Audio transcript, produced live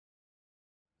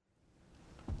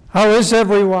How is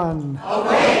everyone?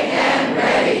 Awake and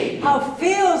ready. How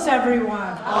feels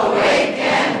everyone? Awake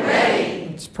and ready.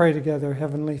 Let's pray together.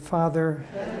 Heavenly Father,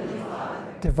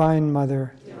 Divine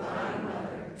Mother,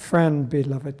 Friend,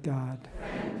 beloved God,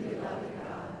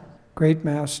 Great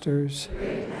Masters,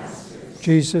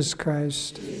 Jesus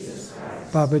Christ,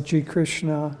 Babaji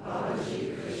Krishna,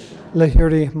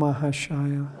 Lahiri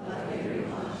Mahashaya,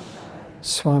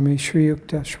 Swami Sri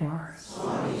Yukteswar,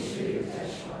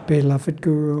 beloved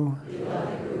Guru,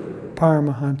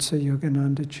 Paramahansa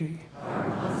Yoganandaji,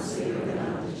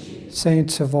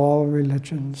 saints of all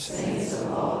religions,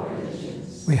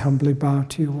 we humbly bow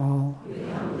to you all.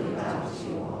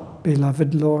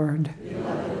 Beloved Lord,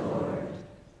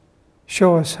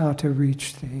 show us how to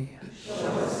reach Thee.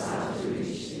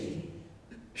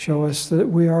 Show us that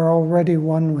we are already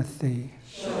one with Thee.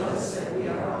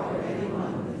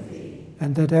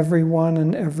 And that everyone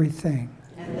and everything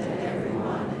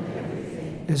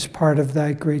is part of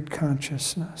Thy great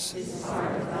consciousness.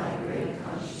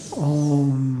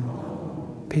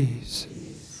 Om. Peace.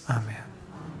 Amen.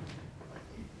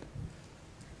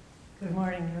 Good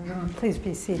morning, everyone. Please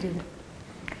be seated.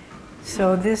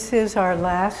 So this is our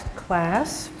last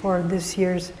class for this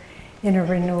year's Inner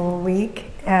Renewal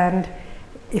Week. And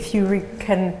if you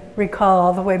can recall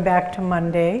all the way back to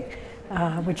Monday,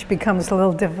 which becomes a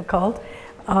little difficult,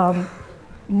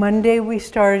 Monday we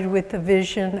started with the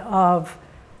vision of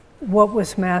what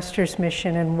was Master's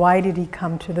mission and why did he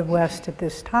come to the West at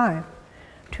this time.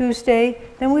 Tuesday,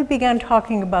 then we began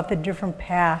talking about the different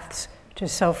paths to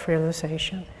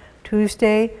self-realization.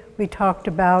 Tuesday, we talked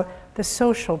about the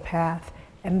social path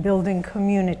and building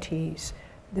communities,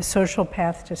 the social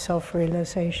path to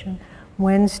self-realization.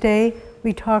 Wednesday,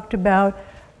 we talked about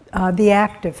the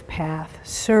active path,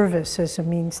 service as a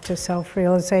means to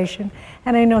self-realization.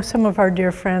 And I know some of our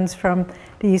dear friends from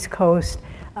the East Coast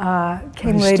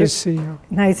came later. Nice to see you.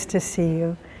 Nice to see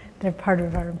you. They're part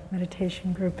of our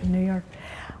meditation group in New York.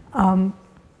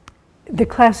 The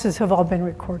classes have all been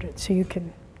recorded, so you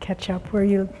can catch up where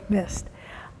you missed.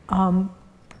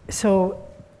 So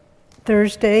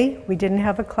Thursday, we didn't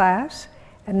have a class,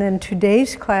 and then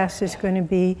today's class is going to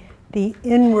be the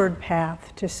inward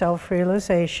path to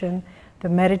self-realization, the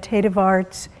meditative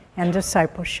arts, and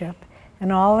discipleship.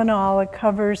 And all in all, it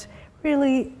covers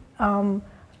really a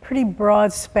pretty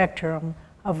broad spectrum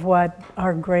of what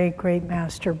our great, great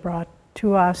Master brought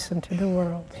to us and to the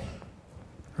world.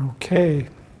 Okay.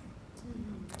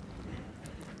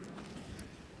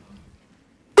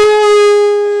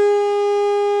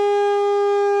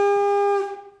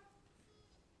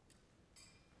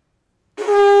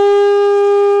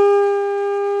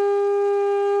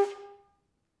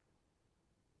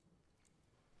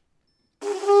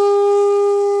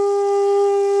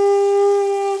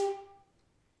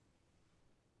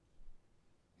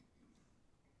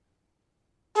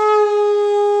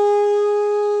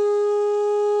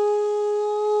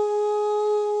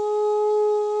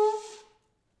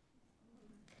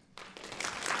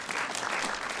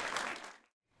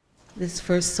 This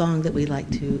first song that we like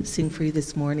to sing for you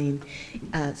this morning,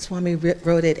 Swami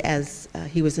wrote it as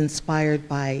he was inspired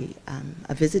by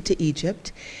a visit to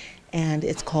Egypt, and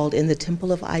it's called In the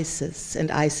Temple of Isis, and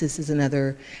Isis is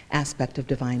another aspect of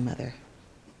Divine Mother.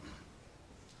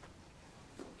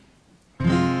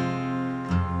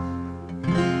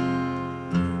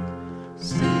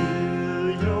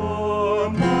 Still your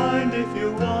mind if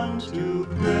you want to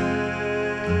pray.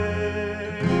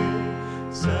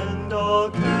 Send all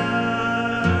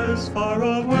cares far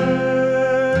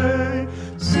away.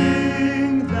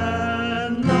 Sing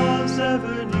that love's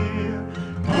ever near.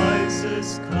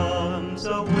 Isis comes,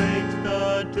 await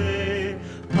the day.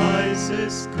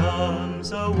 Isis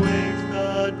comes, await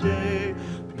the day.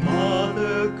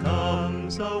 Mother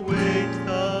comes, await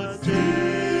the day.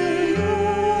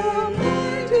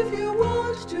 If you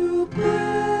want to pray,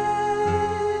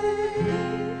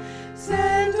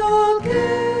 send all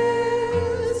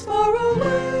cares far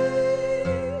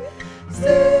away.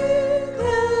 Sing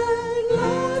that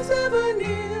love's ever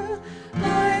near.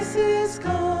 Isis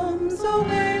comes,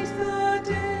 await the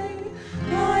day.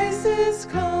 Isis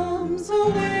comes,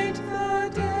 await the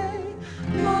day.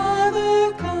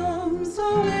 Mother comes,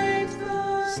 await the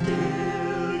day.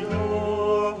 Still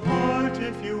your heart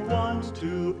if you want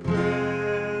to pray.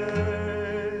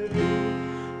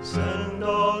 Send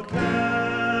all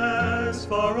cares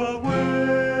far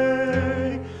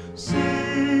away.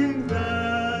 Sing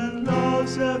that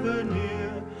love's ever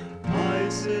near.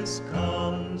 Isis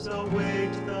comes,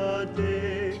 await the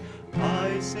day.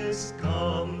 Isis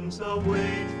comes,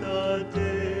 await the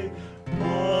day.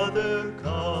 Mother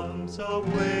comes,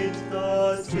 await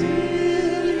the day.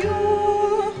 Still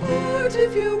your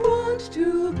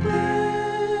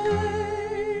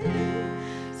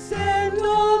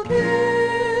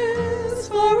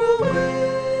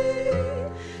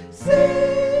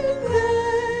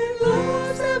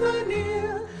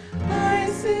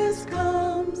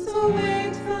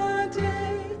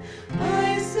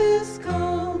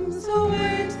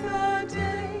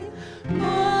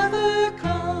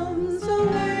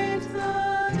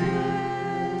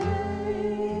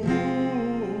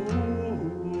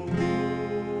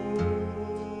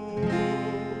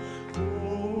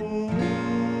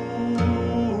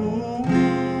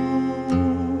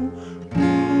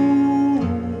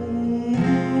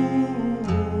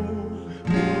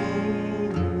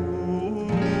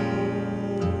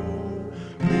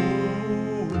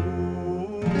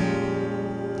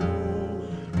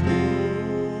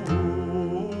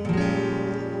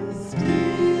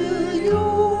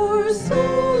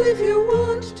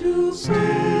to Still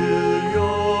pray.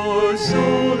 your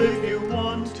soul if you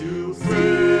want to Still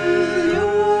pray.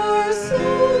 your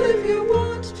soul if you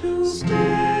want to Still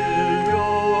pray.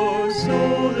 your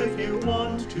soul if you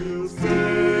want to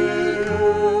pray.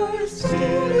 Your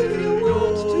soul if you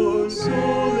want to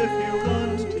Soul if you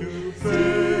want to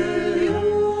pray.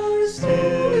 Your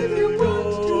soul if you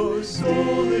want to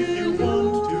Soul if you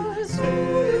want to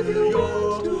soul if you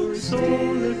want to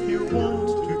soul if you want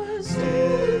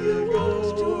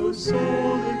to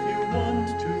soul if you want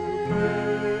to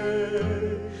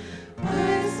pray.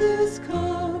 Isis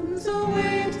comes,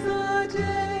 await the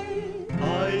day.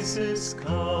 Isis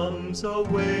comes,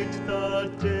 await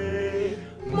the day.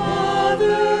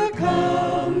 Mother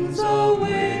comes,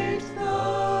 await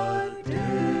the day.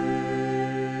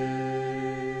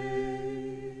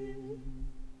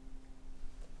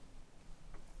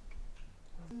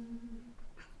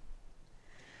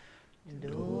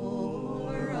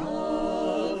 Door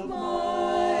of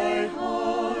my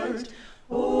heart,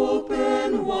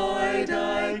 open wide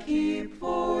I keep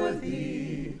for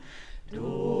thee.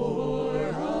 Door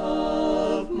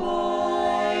of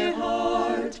my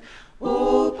heart,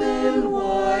 open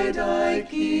wide I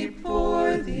keep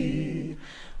for thee.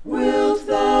 Wilt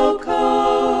thou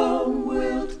come,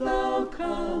 wilt thou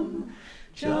come,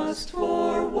 just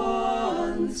for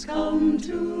once come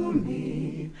to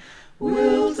me.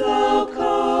 Wilt thou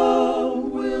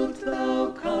come,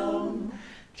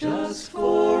 just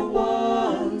for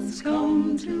once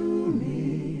come to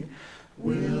me.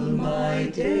 Will my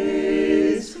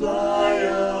days fly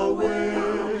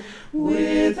away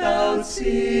without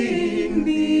seeing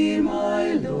thee,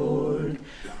 my Lord?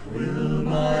 Will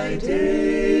my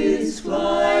days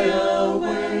fly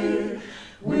away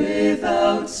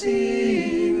without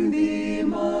seeing thee,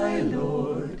 my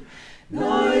Lord?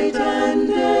 Night and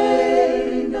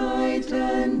day, night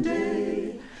and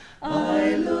day,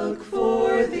 I look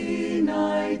for thee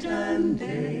night and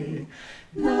day.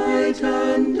 Night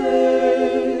and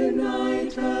day,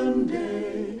 night and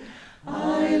day,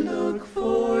 I look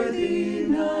for thee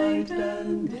night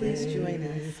and day. Please join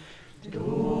us.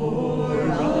 Door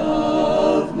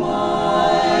of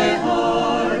my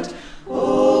heart,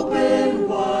 open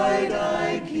wide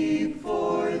I keep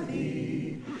for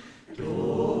thee.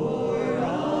 Door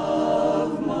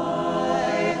of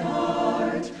my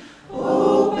heart,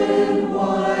 open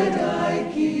wide I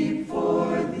keep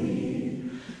for thee.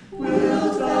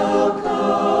 Wilt thou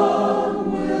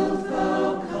come,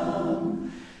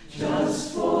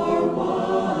 just for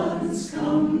once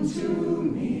come to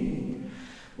me.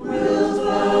 Wilt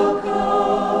thou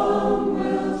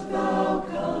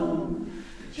come,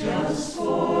 just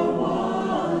for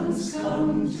once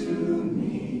come to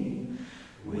me.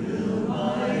 Will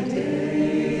my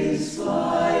days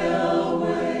fly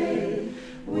away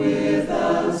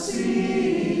without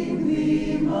seeing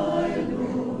thee, my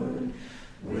Lord?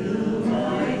 Will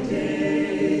my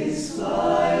days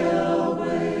fly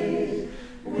away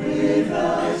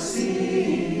without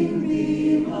seeing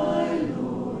thee, my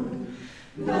Lord?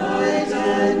 Night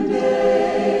and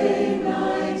day,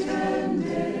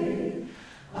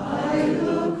 I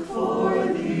look for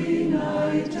thee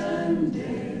night and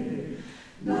day.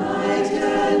 Night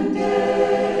and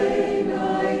day,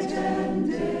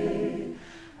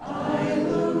 I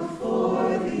look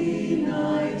for thee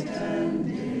night and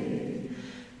day.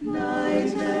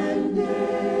 Night and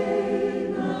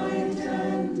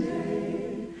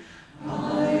day,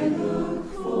 I look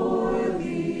for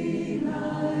thee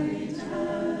night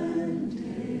and day.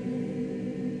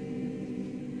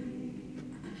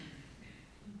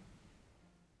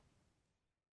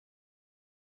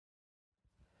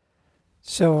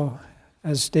 So,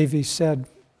 as Davy said,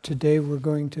 today we're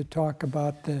going to talk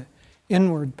about the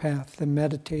inward path, the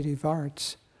meditative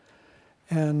arts.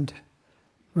 And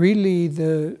really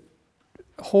the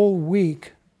whole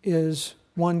week is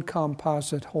one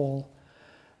composite whole,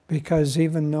 because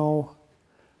even though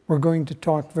we're going to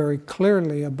talk very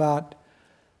clearly about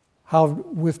how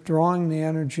withdrawing the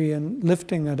energy and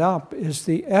lifting it up is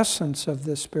the essence of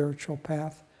the spiritual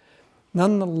path,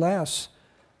 nonetheless,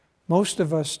 most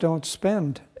of us don't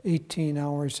spend 18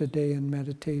 hours a day in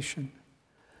meditation.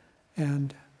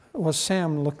 And, well,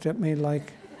 Sam looked at me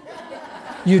like,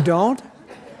 you don't?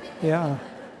 Yeah.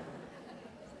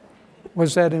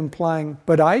 Was that implying,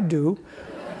 but I do?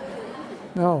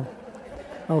 No.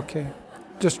 Okay.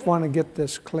 Just want to get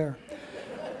this clear.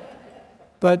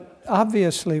 But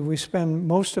obviously we spend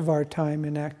most of our time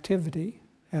in activity,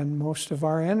 and most of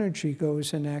our energy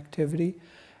goes in activity.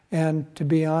 And to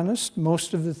be honest,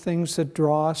 most of the things that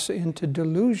draw us into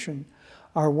delusion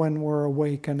are when we're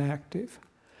awake and active.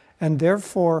 And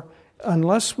therefore,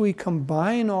 unless we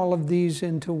combine all of these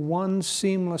into one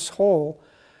seamless whole,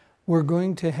 we're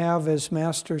going to have, as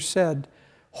Master said,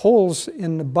 holes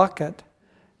in the bucket.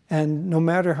 And no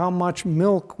matter how much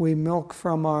milk we milk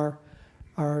from our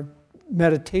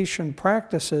meditation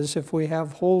practices, if we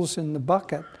have holes in the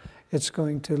bucket, it's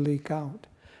going to leak out.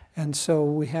 And so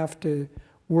we have to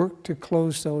work to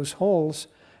close those holes.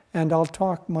 And I'll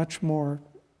talk much more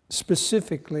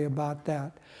specifically about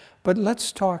that. But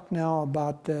let's talk now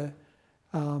about the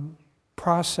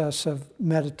process of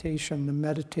meditation, the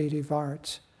meditative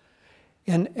arts.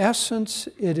 In essence,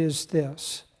 it is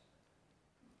this.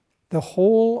 The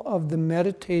whole of the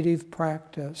meditative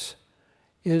practice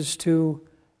is to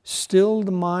still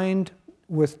the mind,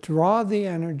 withdraw the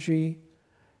energy,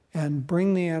 and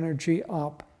bring the energy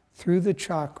up through the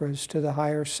chakras to the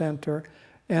higher center,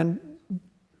 and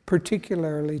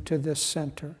particularly to this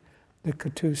center, the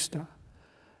Katusta.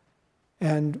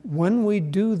 And when we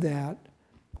do that,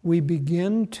 we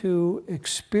begin to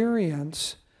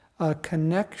experience a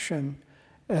connection,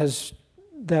 as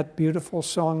that beautiful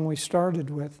song we started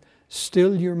with,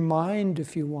 still your mind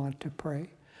if you want to pray.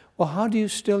 Well, how do you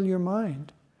still your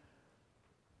mind?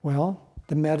 Well,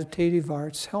 the meditative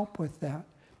arts help with that.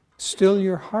 Still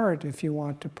your heart if you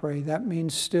want to pray. That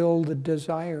means still the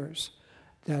desires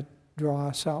that draw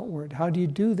us outward. How do you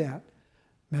do that?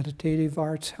 Meditative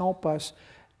arts help us.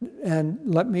 And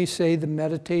let me say the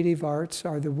meditative arts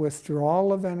are the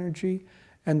withdrawal of energy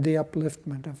and the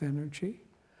upliftment of energy.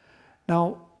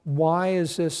 Now, why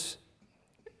is this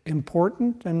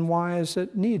important and why is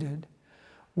it needed?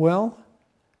 Well,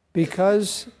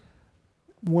 because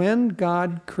when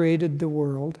God created the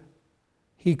world,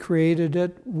 He created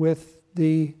it with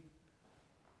the,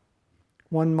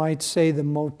 one might say, the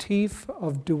motif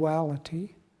of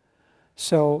duality.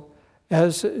 So,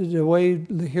 as the way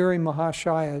Lahiri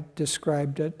Mahashaya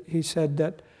described it, he said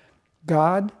that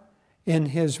God, in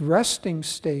His resting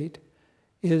state,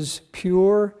 is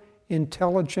pure,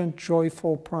 intelligent,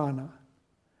 joyful prana.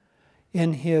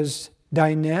 In His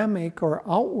dynamic or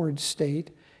outward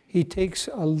state, He takes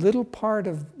a little part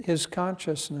of His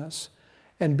consciousness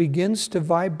and begins to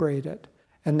vibrate it.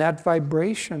 And that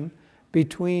vibration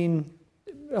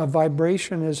a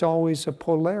vibration is always a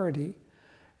polarity.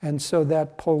 And so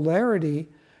that polarity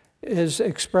is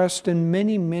expressed in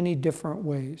many, many different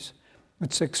ways.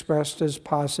 It's expressed as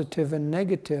positive and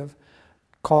negative.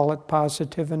 Call it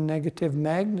positive and negative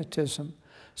magnetism.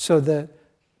 So the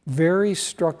very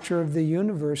structure of the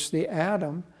universe, the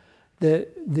atom,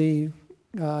 the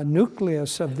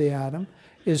nucleus of the atom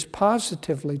is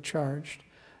positively charged.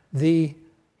 The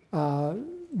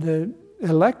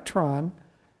electron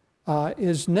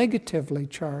is negatively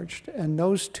charged, and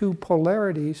those two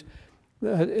polarities,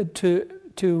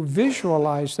 to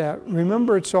visualize that,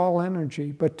 remember it's all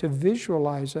energy, but to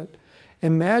visualize it,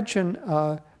 imagine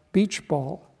a beach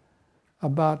ball,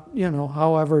 about,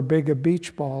 however big a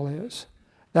beach ball is.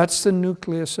 That's the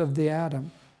nucleus of the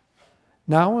atom.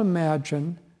 Now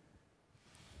imagine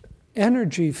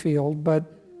energy field, but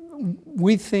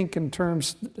we think in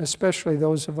terms, especially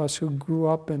those of us who grew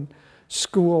up in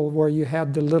school where you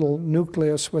had the little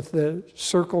nucleus with the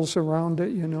circles around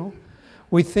it,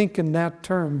 We think in that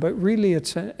term, but really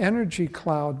it's an energy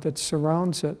cloud that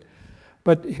surrounds it.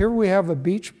 But here we have a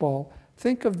beach ball.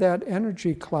 Think of that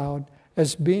energy cloud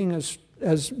as being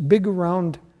as big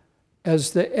around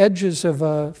as the edges of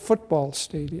a football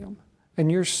stadium. And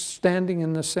you're standing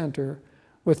in the center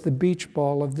with the beach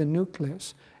ball of the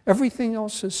nucleus. Everything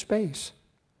else is space.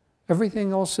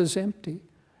 Everything else is empty.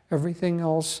 Everything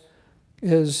else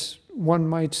is, one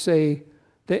might say,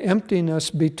 the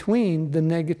emptiness between the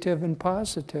negative and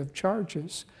positive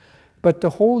charges. But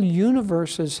the whole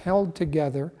universe is held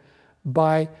together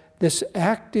by this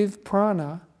active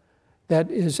prana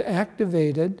that is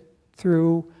activated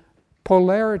through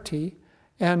polarity,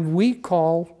 and we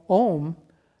call Om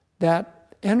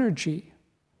that energy,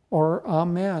 or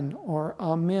Amen, or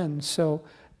Amin. So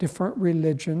different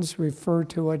religions refer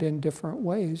to it in different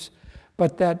ways.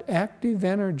 But that active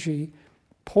energy,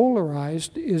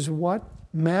 polarized, is what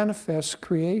manifests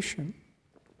creation.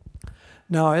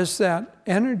 Now, as that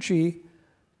energy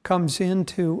comes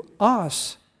into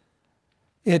us,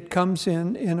 it comes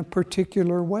in a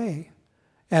particular way.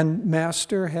 And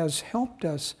Master has helped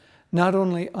us not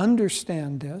only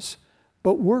understand this,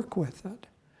 but work with it.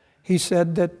 He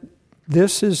said that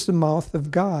this is the mouth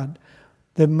of God,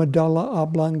 the medulla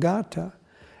oblongata.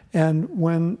 And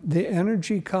when the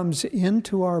energy comes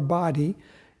into our body,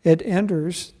 it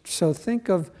enters. So think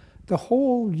of the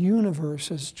whole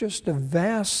universe as just a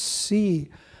vast sea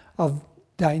of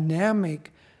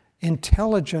dynamic,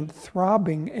 intelligent,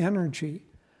 throbbing energy.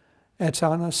 It's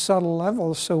on a subtle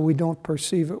level, so we don't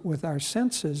perceive it with our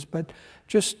senses, but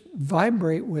just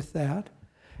vibrate with that,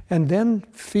 and then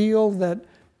feel that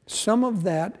some of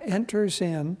that enters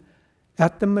in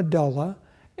at the medulla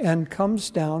and comes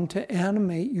down to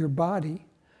animate your body,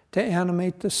 to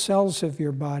animate the cells of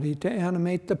your body, to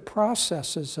animate the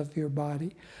processes of your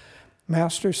body.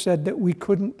 Master said that we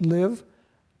couldn't live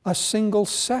a single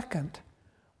second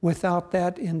without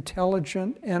that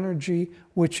intelligent energy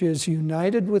which is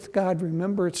united with God.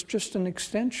 Remember, it's just an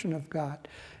extension of God.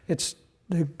 It's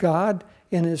the God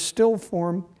in his still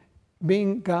form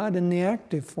being God in the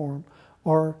active form,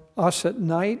 or us at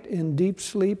night in deep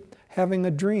sleep having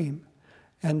a dream.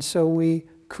 And so we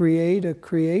create a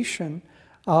creation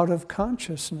out of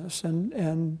consciousness.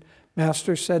 And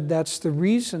Master said that's the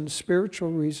reason,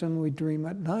 spiritual reason we dream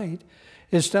at night,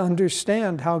 is to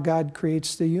understand how God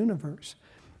creates the universe.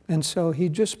 And so he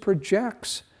just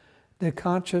projects the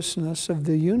consciousness of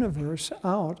the universe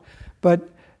out. But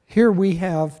here we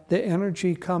have the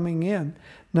energy coming in.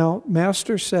 Now,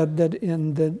 Master said that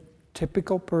in the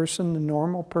typical person, the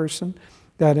normal person,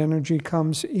 that energy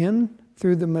comes in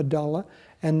through the medulla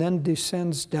and then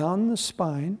descends down the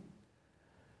spine,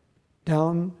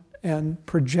 down and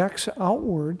projects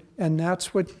outward, and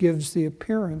that's what gives the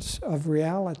appearance of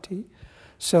reality.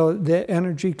 So the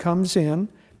energy comes in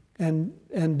and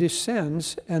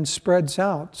descends and spreads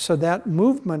out. So that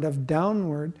movement of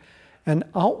downward and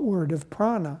outward of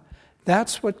prana,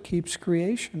 that's what keeps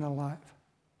creation alive.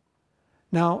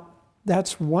 Now,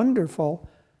 that's wonderful,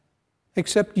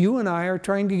 except you and I are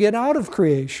trying to get out of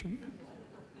creation.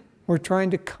 We're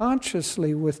trying to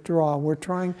consciously withdraw. We're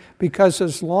trying, because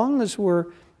as long as we're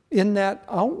in that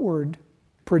outward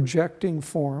projecting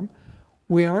form,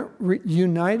 we aren't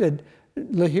united.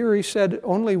 Lahiri said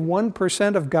only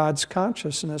 1% of God's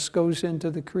consciousness goes into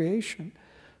the creation.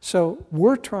 So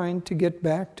we're trying to get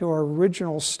back to our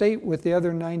original state with the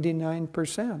other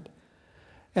 99%.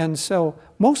 And so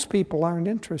most people aren't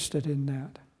interested in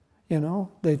that. You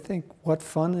know, they think, what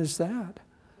fun is that?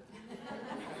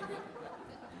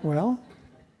 Well,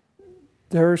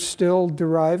 they're still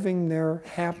deriving their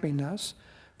happiness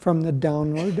from the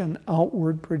downward and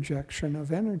outward projection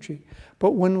of energy.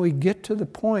 But when we get to the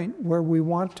point where we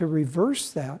want to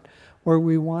reverse that, where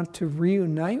we want to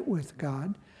reunite with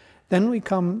God, then we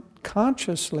come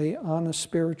consciously on a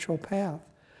spiritual path.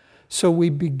 So we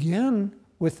begin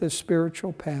with the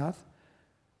spiritual path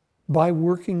by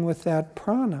working with that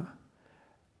prana.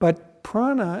 But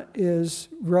prana is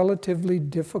relatively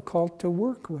difficult to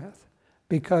work with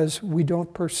because we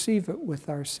don't perceive it with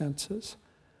our senses.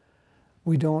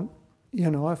 We don't,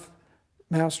 if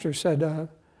Master said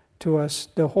to us,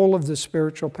 the whole of the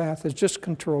spiritual path is just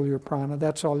control your prana,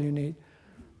 that's all you need.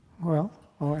 Well,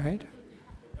 all right.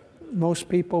 Most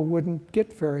people wouldn't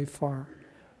get very far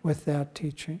with that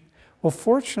teaching. Well,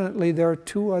 fortunately, there are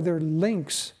two other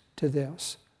links to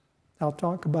this. I'll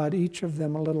talk about each of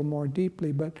them a little more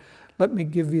deeply, but let me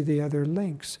give you the other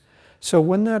links. So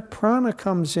when that prana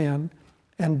comes in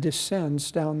and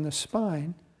descends down the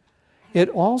spine, it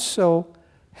also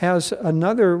has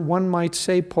another, one might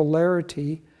say,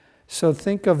 polarity. So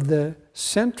think of the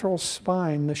central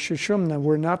spine, the Sushumna.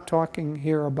 We're not talking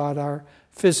here about our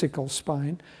physical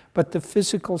spine, but the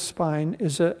physical spine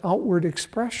is an outward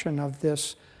expression of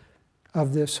this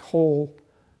whole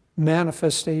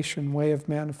manifestation, way of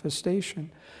manifestation.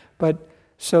 But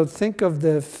so think of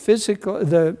the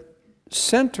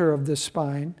center of the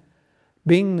spine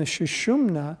being the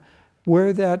Sushumna,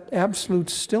 where that absolute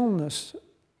stillness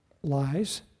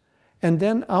lies. And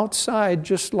then outside,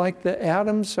 just like the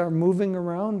atoms are moving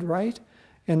around, right,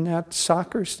 in that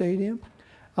soccer stadium,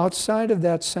 outside of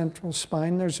that central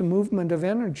spine, there's a movement of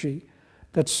energy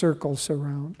that circles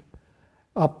around.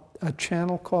 Up a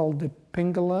channel called the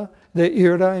Pingala, the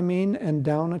Irda, and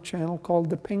down a channel called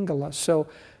the Pingala.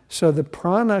 So the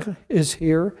prana is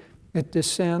here, it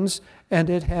descends, and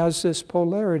it has this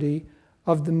polarity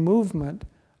of the movement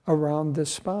around the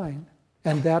spine.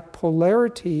 And that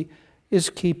polarity is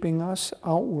keeping us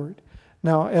outward.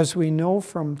 Now, as we know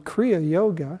from Kriya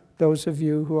Yoga, those of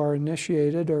you who are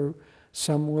initiated, or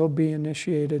some will be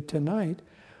initiated tonight,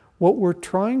 what we're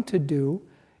trying to do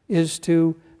is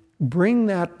to bring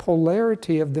that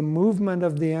polarity of the movement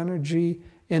of the energy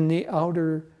in the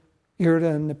outer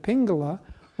Irda and the Pingala,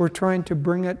 we're trying to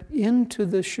bring it into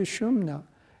the Sushumna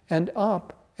and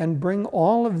up, and bring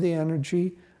all of the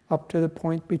energy up to the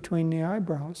point between the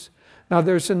eyebrows. Now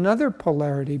there's another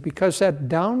polarity, because that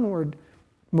downward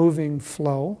moving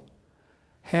flow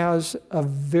has a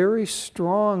very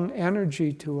strong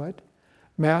energy to it.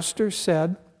 Master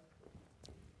said,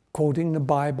 quoting the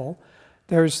Bible,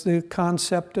 there's the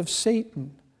concept of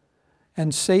Satan.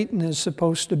 And Satan is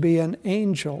supposed to be an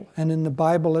angel. And in the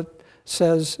Bible it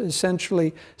says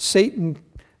essentially Satan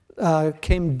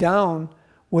came down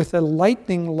with a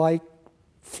lightning-like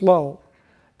flow.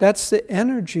 That's the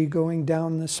energy going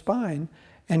down the spine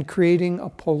and creating a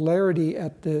polarity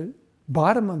at the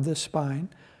bottom of the spine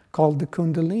called the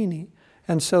Kundalini.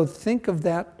 And so think of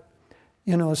that,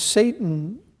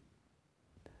 Satan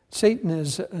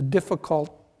is a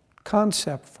difficult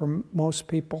concept for most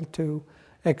people to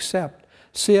accept.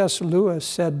 C.S. Lewis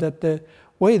said that the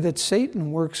way that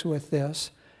Satan works with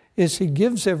this is he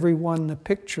gives everyone the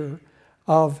picture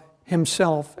of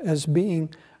himself as being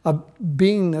a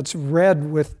being that's red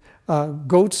with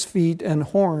goat's feet and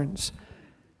horns.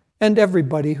 And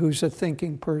everybody who's a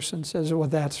thinking person says, well,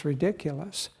 that's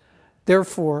ridiculous.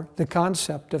 Therefore, the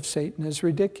concept of Satan is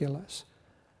ridiculous.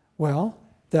 Well,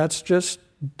 that's just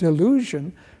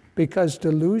delusion, because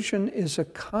delusion is a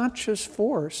conscious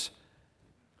force.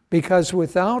 Because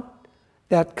without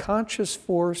that conscious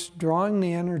force drawing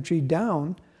the energy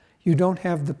down, you don't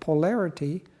have the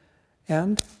polarity.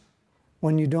 And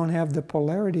when you don't have the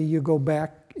polarity, you go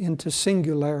back into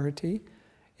singularity,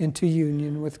 into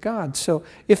union with God. So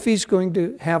if he's going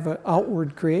to have an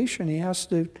outward creation, he has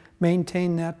to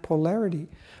maintain that polarity.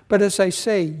 But as I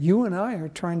say, you and I are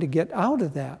trying to get out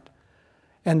of that.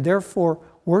 And therefore,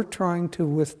 we're trying to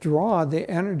withdraw the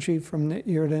energy from the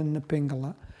Irda and the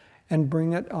Pingala and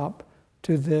bring it up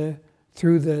to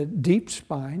through the deep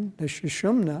spine, the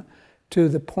Sushumna, to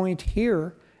the point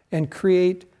here, and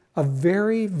create a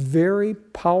very, very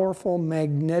powerful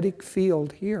magnetic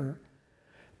field here.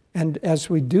 And as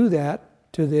we do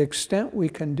that, to the extent we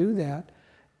can do that,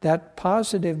 that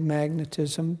positive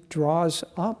magnetism draws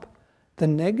up the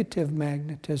negative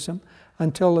magnetism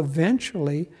until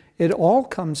eventually it all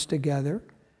comes together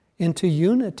into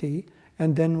unity,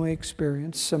 and then we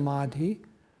experience samadhi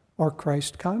or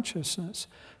Christ consciousness.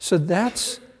 So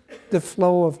that's the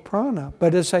flow of prana.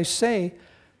 But as I say,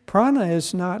 prana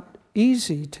is not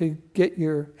easy to get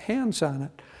your hands on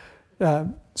it.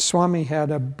 Swami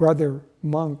had a brother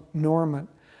monk, Norman.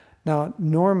 Now,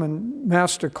 Norman,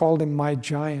 Master called him my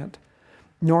giant.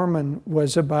 Norman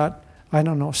was about,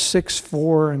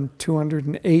 6'4" and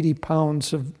 280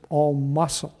 pounds of all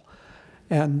muscle.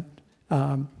 And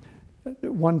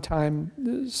one time,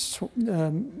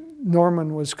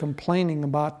 Norman was complaining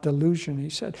about delusion. He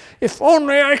said, if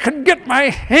only I could get my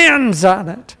hands on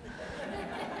it.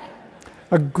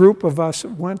 A group of us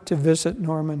went to visit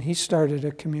Norman. He started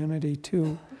a community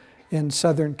too in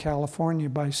Southern California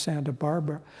by Santa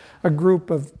Barbara. A group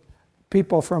of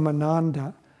people from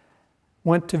Ananda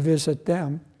went to visit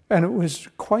them, and it was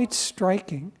quite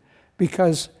striking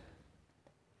because,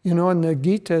 in the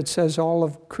Gita it says all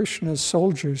of Krishna's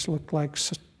soldiers look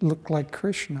like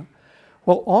Krishna.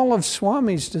 Well, all of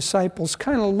Swami's disciples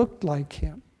kind of looked like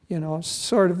him,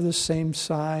 sort of the same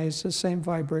size, the same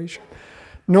vibration.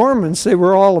 Norman's, they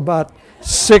were all about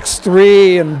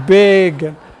 6'3" and big,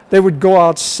 and they would go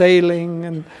out sailing,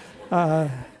 and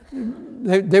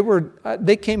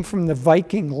they came from the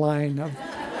Viking line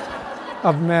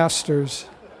of Master's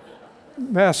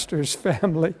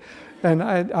family. And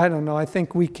I don't know, I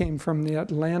think we came from the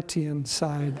Atlantean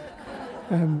side.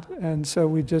 And so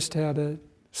we just had a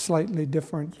slightly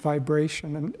different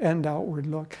vibration and outward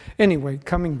look. Anyway,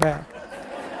 coming back.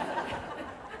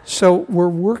 So we're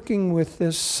working with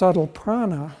this subtle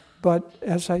prana, but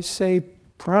as I say,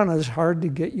 prana is hard to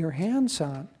get your hands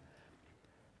on.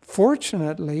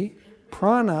 Fortunately,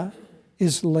 prana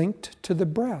is linked to the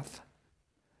breath.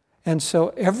 And so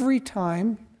every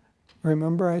time,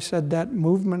 remember I said that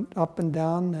movement up and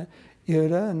down, the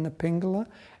Irda and the Pingala,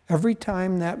 every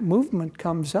time that movement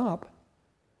comes up,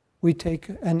 we take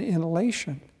an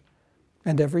inhalation.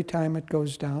 And every time it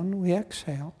goes down, we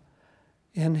exhale.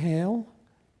 Inhale,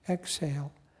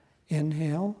 exhale.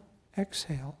 Inhale,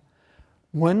 exhale.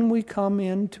 When we come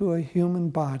into a human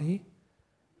body,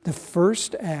 the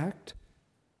first act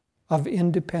of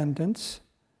independence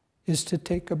is to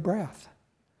take a breath.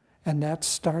 And that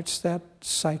starts that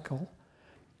cycle.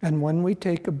 And when we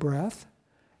take a breath,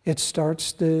 it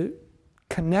starts the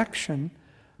connection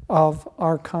of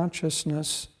our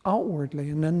consciousness outwardly.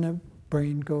 And then the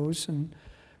brain goes and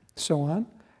so on.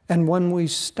 And when we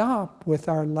stop with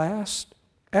our last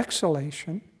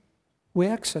exhalation, we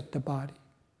exit the body.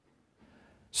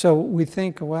 So we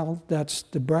think, well, that's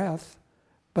the breath.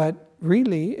 But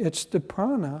really, it's the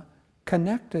prana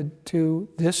connected to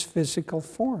this physical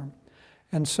form.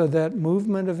 And so that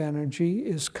movement of energy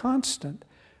is constant.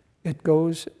 It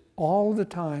goes all the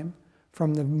time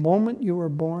from the moment you were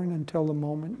born until the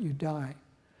moment you die.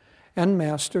 And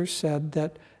Master said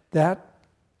that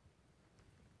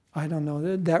I don't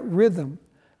know, that rhythm,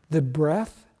 the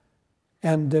breath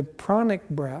and the pranic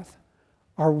breath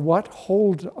are what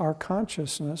hold our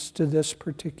consciousness to this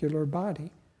particular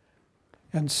body.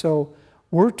 And so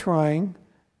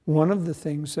one of the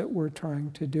things that we're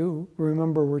trying to do,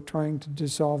 remember we're trying to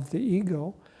dissolve the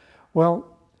ego.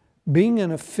 Well, being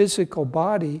in a physical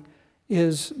body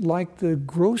is like the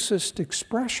grossest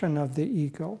expression of the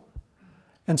ego.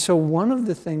 And so one of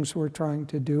the things we're trying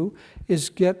to do is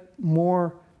get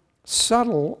more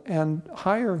subtle and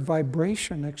higher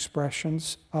vibration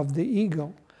expressions of the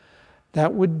ego.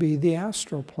 That would be the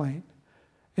astral plane.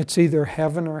 It's either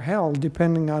heaven or hell,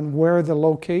 depending on where the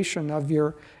location of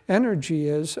your energy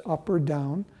is, up or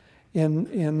down,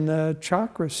 in the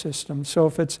chakra system. So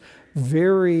if it's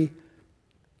very,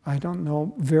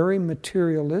 very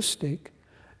materialistic,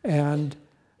 and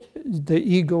the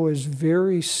ego is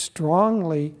very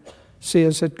strongly, see,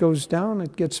 as it goes down,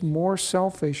 it gets more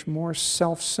selfish, more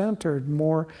self-centered,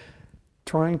 more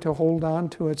trying to hold on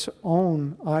to its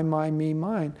own I, my, me,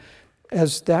 mine.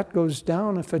 As that goes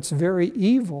down, if it's very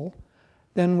evil,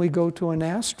 then we go to an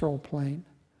astral plane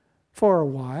for a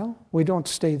while. We don't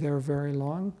stay there very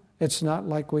long. It's not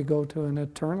like we go to an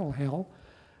eternal hell.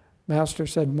 Master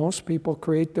said most people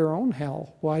create their own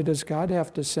hell. Why does God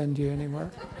have to send you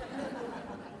anywhere?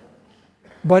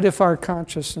 But if our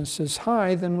consciousness is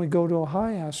high, then we go to a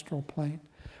high astral plane.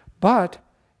 But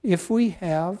if we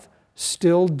have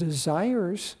still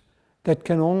desires that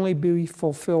can only be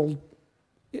fulfilled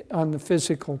on the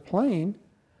physical plane,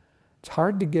 it's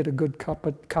hard to get a good cup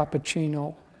of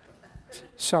cappuccino.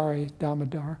 Sorry,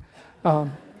 Damodar.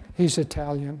 He's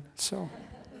Italian, so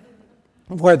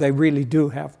where they really do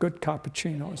have good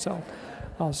cappuccinos,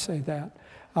 I'll say that.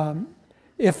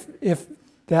 If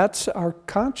that's our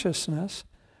consciousness,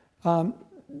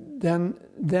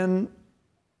 then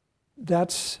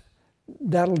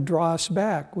that'll draw us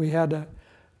back. We had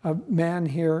a man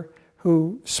here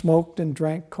who smoked and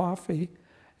drank coffee,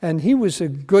 and he was a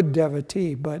good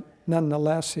devotee, but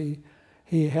nonetheless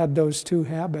he had those two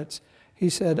habits. He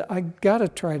said, I got to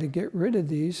try to get rid of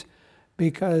these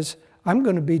because I'm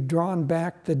going to be drawn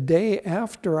back the day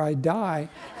after I die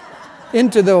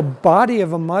into the body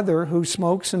of a mother who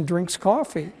smokes and drinks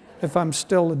coffee if I'm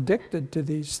still addicted to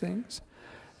these things.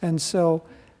 And so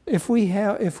if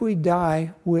we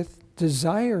die with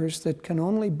desires that can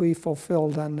only be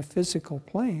fulfilled on the physical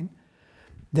plane,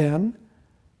 then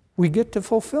we get to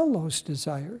fulfill those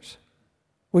desires.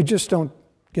 We just don't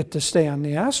get to stay on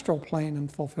the astral plane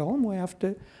and fulfill them. We have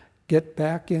to get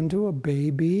back into a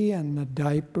baby and the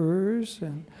diapers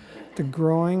and the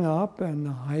growing up and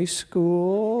the high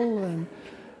school. And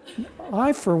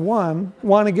I, for one,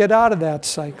 want to get out of that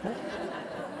cycle.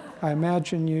 I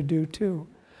imagine you do too.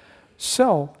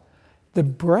 So the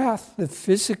breath, the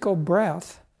physical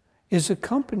breath, is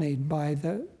accompanied by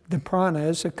the prana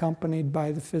is accompanied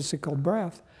by the physical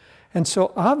breath. And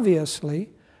so obviously,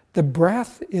 the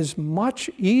breath is much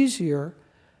easier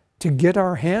to get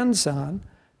our hands on,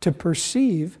 to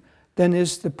perceive, than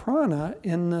is the prana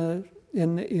in the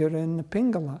Ira and the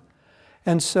Pingala.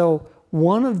 And so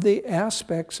one of the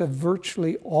aspects of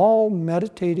virtually all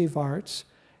meditative arts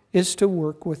is to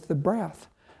work with the breath.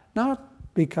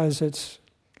 Not because it's,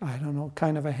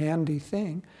 kind of a handy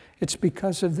thing. It's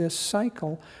because of this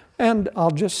cycle. And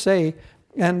I'll just say,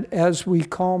 and as we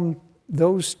calm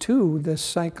those two, the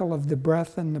cycle of the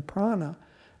breath and the prana,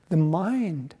 the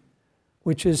mind,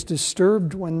 which is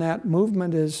disturbed when that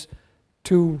movement is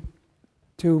too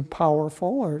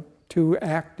powerful or too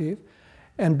active,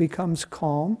 and becomes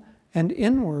calm and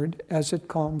inward as it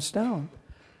calms down.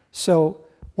 So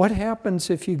what happens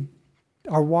if you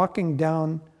are walking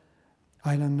down,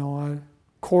 a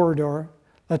corridor,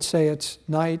 let's say it's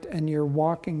night and you're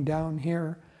walking down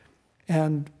here,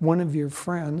 and one of your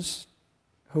friends,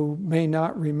 who may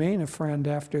not remain a friend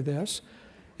after this,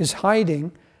 is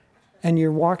hiding, and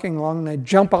you're walking along and they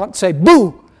jump out and say,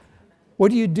 boo!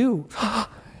 What do?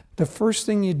 The first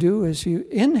thing you do is you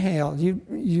inhale.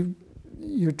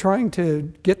 You're trying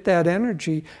to get that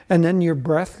energy, and then your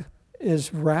breath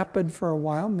is rapid for a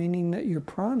while, meaning that your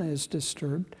prana is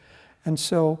disturbed. And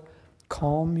so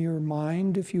calm your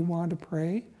mind if you want to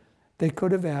pray. They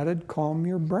could have added calm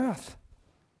your breath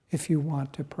if you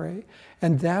want to pray.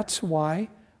 And that's why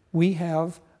we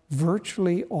have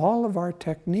virtually all of our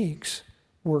techniques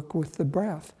work with the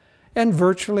breath. And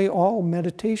virtually all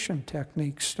meditation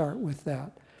techniques start with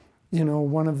that.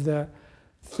 One of the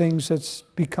things that's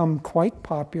become quite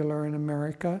popular in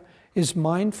America is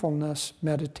mindfulness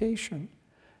meditation.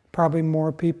 Probably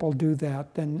more people do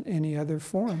that than any other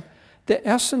form. The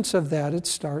essence of that, it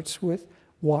starts with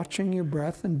watching your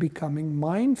breath and becoming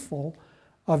mindful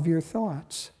of your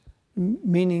thoughts.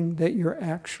 meaning that you're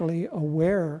actually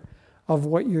aware of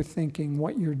what you're thinking,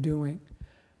 what you're doing.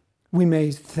 We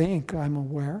may think I'm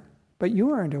aware, but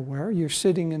you aren't aware. You're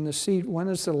sitting in the seat. When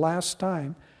is the last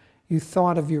time you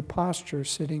thought of your posture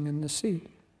sitting in the seat?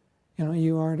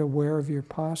 You aren't aware of your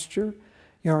posture.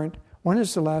 When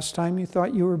is the last time you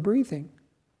thought you were breathing?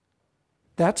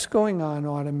 That's going on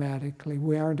automatically.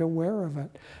 We aren't aware of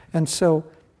it. And so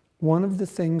one of the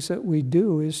things that we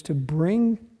do is to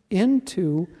bring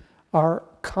into our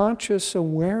conscious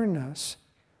awareness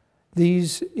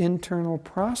these internal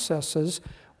processes,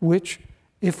 which,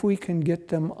 if we can get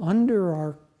them under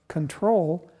our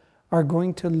control, are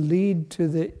going to lead to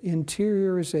the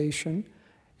interiorization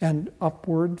and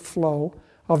upward flow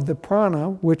of the prana,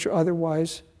 which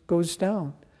otherwise goes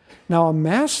down. Now, a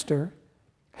master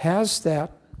has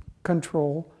that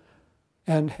control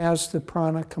and has the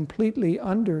prana completely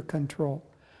under control.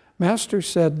 Master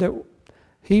said that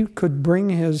he could bring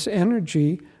his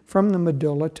energy from the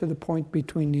medulla to the point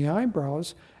between the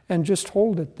eyebrows and just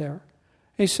hold it there.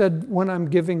 He said, when I'm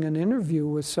giving an interview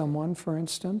with someone, for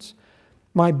instance,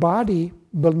 my body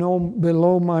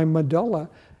below my medulla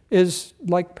is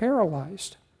like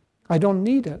paralyzed. I don't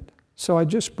need it. So I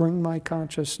just bring my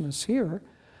consciousness here.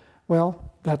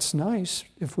 Well, that's nice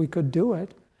if we could do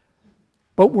it.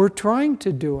 But we're trying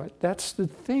to do it. That's the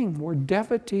thing. We're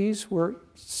devotees, we're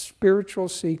spiritual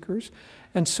seekers,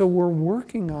 and so we're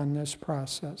working on this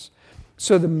process.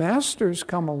 So the masters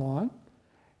come along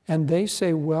and they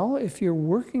say, well, if you're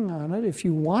working on it, if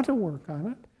you want to work on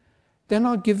it, then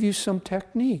I'll give you some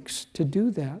techniques to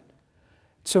do that.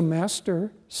 So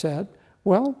Master said,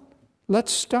 well,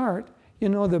 let's start.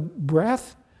 The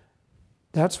breath,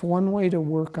 that's one way to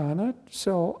work on it.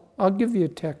 So I'll give you a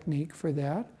technique for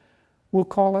that. We'll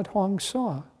call it Hong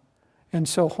Sa. And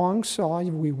so Hong Sa,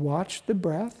 we watch the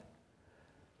breath,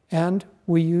 and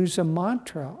we use a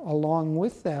mantra along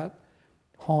with that.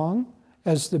 Hong,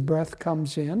 as the breath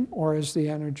comes in or as the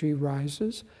energy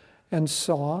rises, and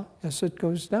Sa as it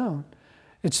goes down.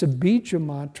 It's a bija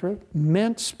mantra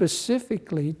meant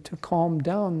specifically to calm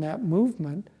down that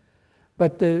movement,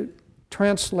 but the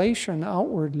translation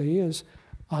outwardly is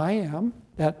I am,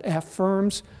 that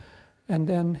affirms, and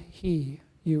then he,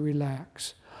 you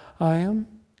relax. I am,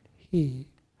 he.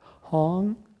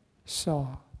 Hong,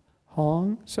 Sa.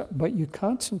 Hong, Sa. But you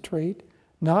concentrate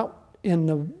not in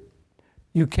the,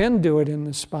 you can do it in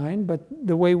the spine, but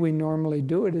the way we normally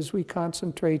do it is we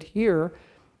concentrate here,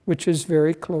 which is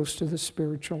very close to the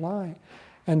spiritual eye.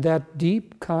 And that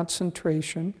deep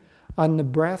concentration on the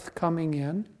breath coming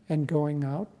in and going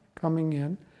out, coming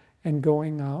in and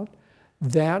going out,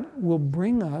 that will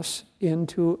bring us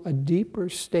into a deeper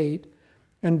state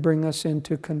and bring us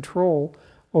into control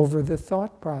over the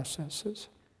thought processes.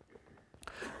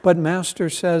 But Master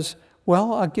says,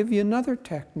 well, I'll give you another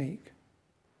technique.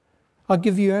 I'll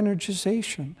give you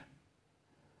energization.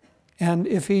 And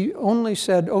if he only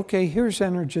said, okay, here's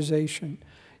energization.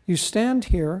 You stand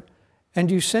here and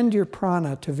you send your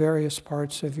prana to various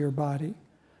parts of your body.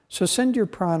 So send your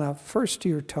prana first to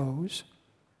your toes.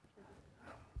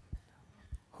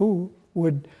 Who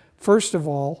would, first of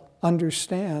all,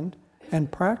 understand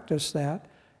and practice that,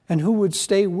 and who would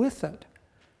stay with it?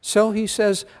 So he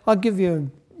says, I'll give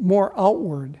you a more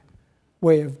outward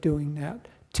way of doing that.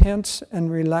 Tense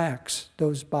and relax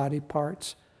those body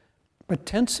parts. But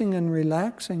tensing and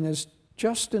relaxing is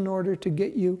just in order to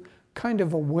get you kind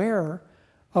of aware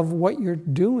of what you're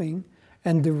doing,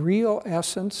 and the real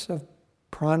essence of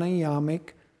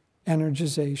pranayamic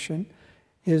energization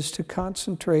is to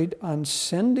concentrate on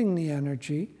sending the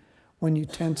energy when you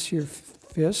tense your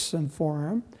fists and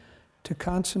forearm, to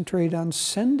concentrate on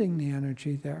sending the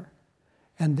energy there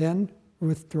and then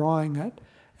withdrawing it.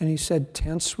 And he said,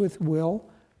 tense with will,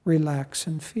 relax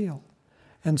and feel.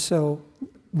 And so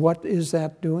what is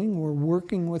that doing? We're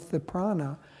working with the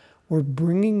prana. We're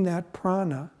bringing that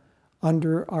prana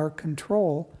under our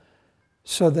control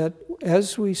so that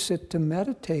as we sit to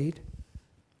meditate,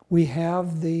 we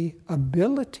have the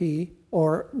ability,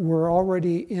 or we're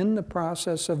already in the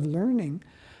process of learning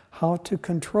how to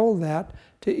control that,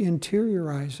 to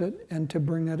interiorize it, and to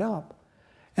bring it up.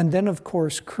 And then, of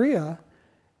course, Kriya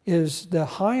is the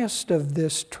highest of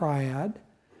this triad,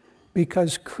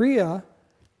 because Kriya,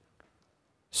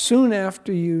 soon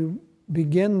after you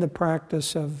begin the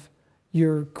practice of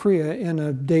your Kriya in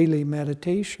a daily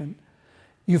meditation,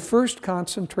 you first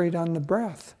concentrate on the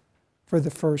breath for the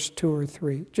first 2 or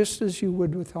 3, just as you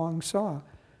would with Hong Sa,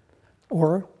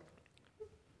 or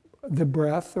the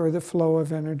breath or the flow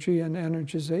of energy and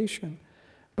energization.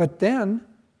 But then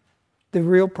the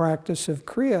real practice of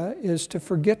Kriya is to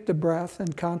forget the breath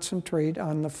and concentrate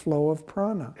on the flow of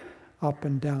prana, up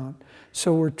and down.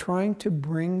 So we're trying to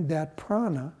bring that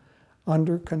prana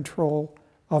under control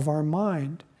of our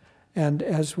mind. And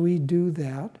as we do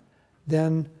that,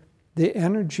 then the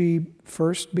energy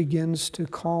first begins to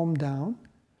calm down.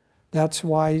 That's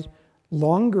why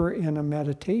longer in a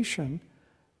meditation,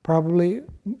 probably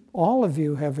all of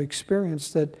you have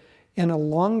experienced that in a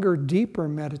longer, deeper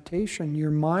meditation,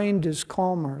 your mind is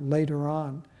calmer later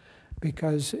on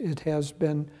because it has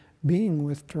been being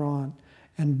withdrawn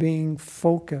and being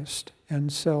focused.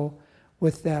 And so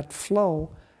with that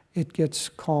flow, it gets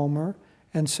calmer.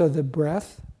 And so the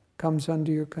breath comes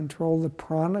under your control, the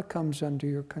prana comes under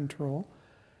your control,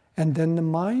 and then the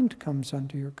mind comes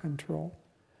under your control.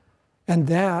 And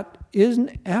that,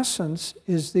 in essence,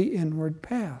 is the inward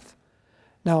path.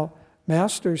 Now,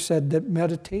 Master said that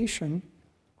meditation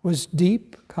was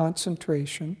deep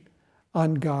concentration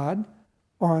on God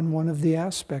or on one of the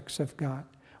aspects of God.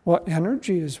 Well,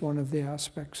 energy is one of the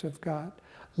aspects of God.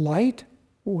 Light,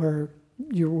 where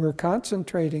you were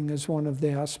concentrating, is one of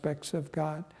the aspects of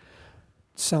God.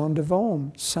 Sound of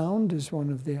Om, sound is one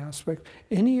of the aspects.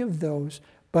 Any of those,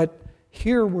 but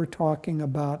here we're talking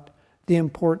about the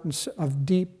importance of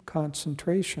deep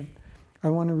concentration. I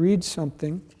want to read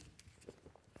something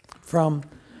from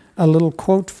a little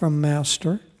quote from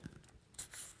Master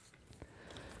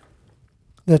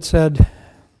that said,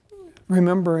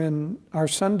 remember in our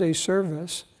Sunday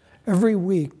service, every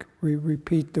week we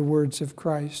repeat the words of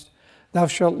Christ. Thou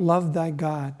shalt love thy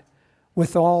God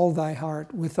with all thy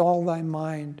heart, with all thy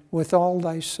mind, with all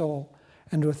thy soul,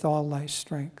 and with all thy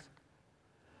strength.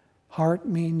 Heart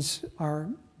means our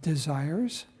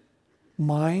desires.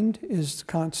 Mind is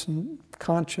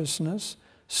consciousness.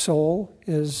 Soul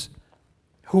is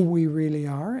who we really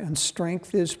are. And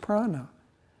strength is prana.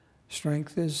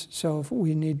 Strength is, so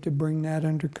we need to bring that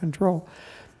under control.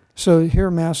 So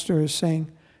here Master is saying,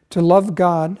 to love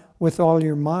God with all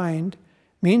your mind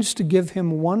means to give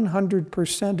Him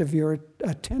 100% of your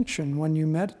attention when you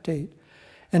meditate,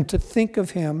 and to think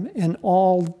of Him in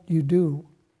all you do.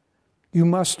 You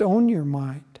must own your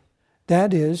mind.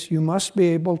 That is, you must be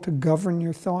able to govern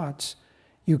your thoughts.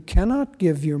 You cannot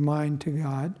give your mind to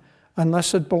God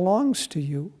unless it belongs to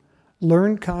you.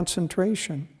 Learn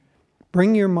concentration.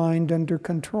 Bring your mind under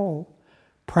control.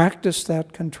 Practice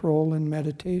that control in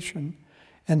meditation.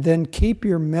 And then keep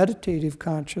your meditative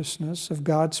consciousness of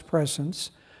God's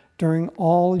presence during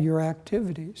all your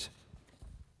activities.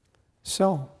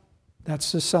 So,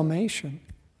 that's the summation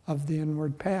of the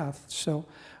inward path. So,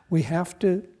 we have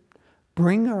to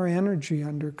bring our energy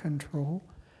under control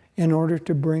in order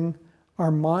to bring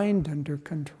our mind under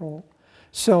control.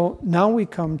 So, now we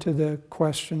come to the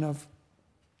question of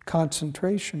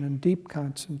concentration and deep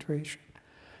concentration.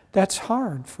 That's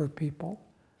hard for people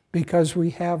because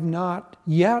we have not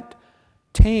yet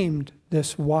tamed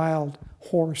this wild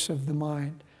horse of the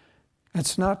mind.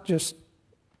 It's not just,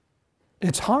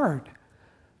 it's hard.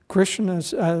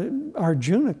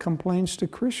 Arjuna complains to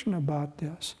Krishna about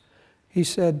this. He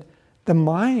said, the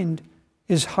mind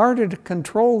is harder to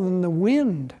control than the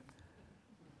wind.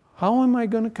 How am I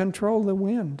going to control the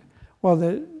wind? Well,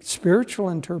 the spiritual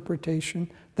interpretation,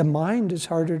 the mind is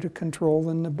harder to control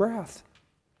than the breath.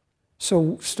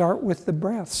 So start with the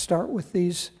breath. Start with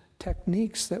these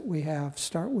techniques that we have.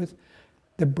 Start with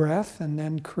the breath and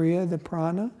then Kriya, the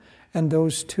prana, and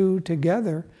those two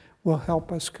together will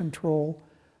help us control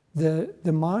the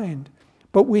mind.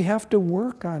 But we have to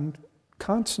work on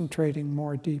concentrating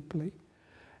more deeply.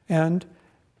 And,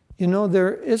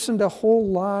 there isn't a whole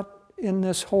lot in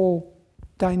this whole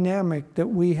dynamic that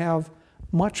we have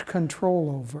much control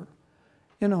over.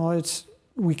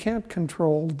 We can't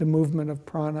control the movement of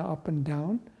prana up and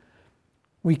down.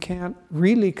 We can't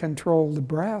really control the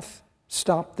breath,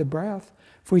 stop the breath.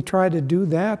 If we try to do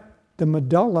that, the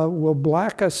medulla will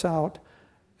black us out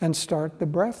and start the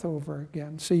breath over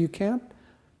again. So you can't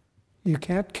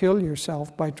kill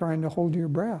yourself by trying to hold your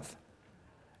breath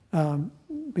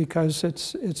because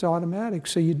it's automatic.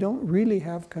 So you don't really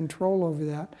have control over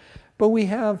that. But we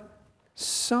have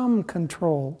some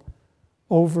control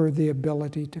over the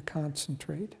ability to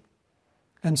concentrate.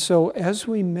 And so as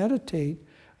we meditate,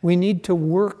 we need to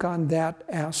work on that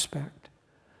aspect.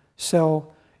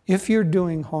 So if you're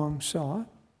doing Hong Sa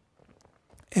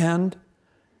and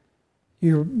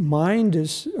your mind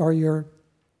is, or you're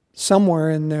somewhere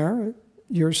in there,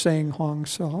 you're saying Hong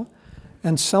Sa,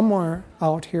 and somewhere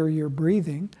out here you're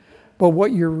breathing, but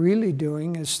what you're really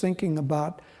doing is thinking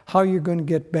about how you're going to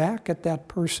get back at that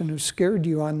person who scared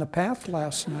you on the path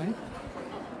last night.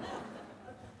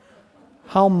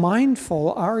 How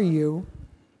mindful are you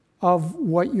of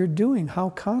what you're doing? How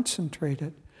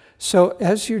concentrated? So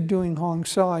as you're doing Hong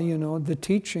Sa, the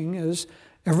teaching is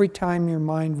every time your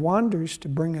mind wanders to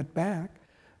bring it back.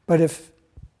 But if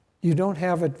you don't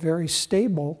have it very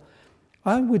stable,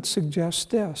 I would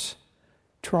suggest this.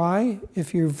 Try,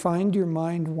 if you find your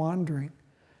mind wandering,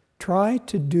 try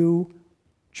to do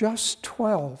just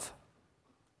 12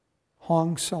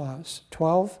 Hong Sa's.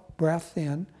 12 breath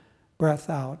in,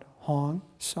 breath out, Hong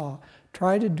Sa.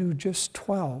 Try to do just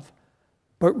 12,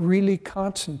 but really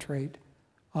concentrate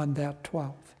on that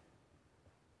 12.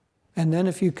 And then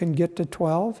if you can get to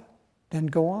 12, then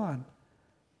go on.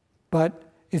 But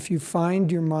if you find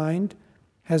your mind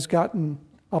has gotten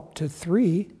up to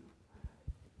 3,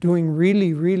 doing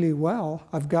really, really well,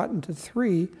 I've gotten to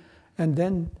 3, and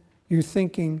then you're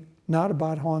thinking not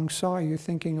about Hong Sa, you're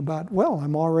thinking about, well,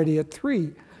 I'm already at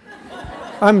 3.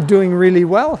 I'm doing really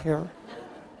well here.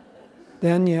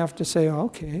 Then you have to say,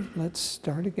 okay, let's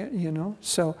start again,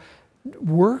 So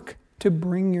work to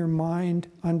bring your mind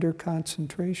under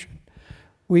concentration.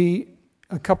 We,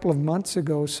 a couple of months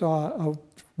ago, saw a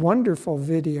wonderful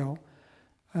video,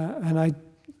 and I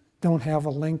don't have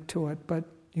a link to it, but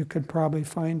you could probably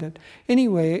find it.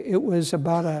 Anyway, it was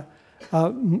about a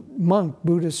monk,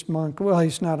 Buddhist monk. Well,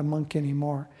 he's not a monk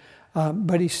anymore,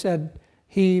 but he said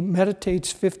he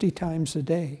meditates 50 times a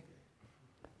day.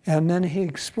 And then he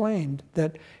explained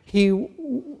that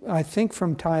I think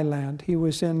from Thailand, he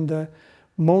was in the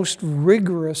most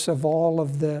rigorous of all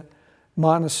of the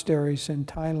monasteries in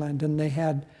Thailand,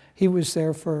 and he was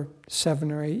there for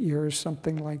 7 or 8 years,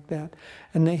 something like that.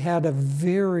 And they had a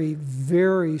very,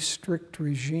 very strict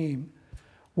regime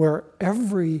where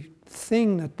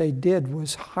everything that they did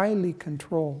was highly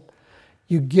controlled.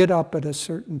 You get up at a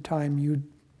certain time, you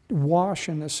wash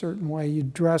in a certain way, you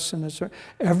dress in a certain...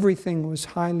 Everything was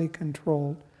highly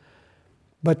controlled.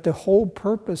 But the whole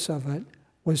purpose of it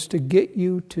was to get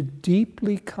you to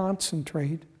deeply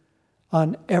concentrate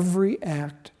on every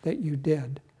act that you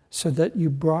did, so that you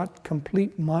brought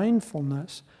complete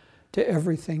mindfulness to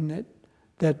everything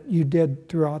that you did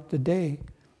throughout the day.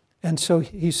 And so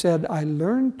he said, I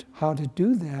learned how to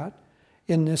do that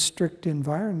in this strict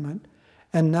environment,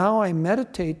 and now I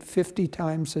meditate 50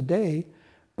 times a day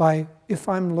by, if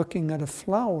I'm looking at a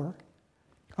flower,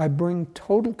 I bring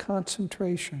total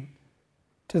concentration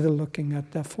to the looking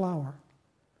at the flower.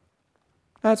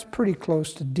 That's pretty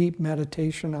close to deep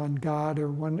meditation on God or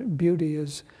what beauty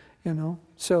is,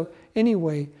 So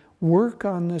anyway, work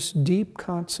on this deep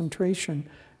concentration,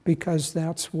 because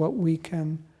that's what we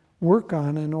can work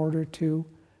on in order to,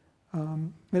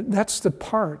 that's the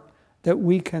part that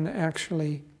we can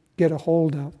actually get a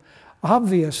hold of.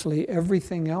 Obviously,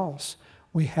 everything else,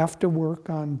 we have to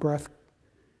work on breath,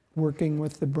 working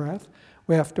with the breath.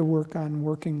 We have to work on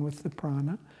working with the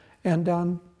prana, and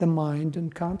on the mind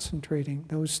and concentrating.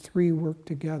 Those 3 work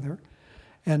together.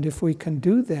 And if we can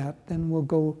do that, then we'll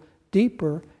go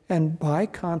deeper. And by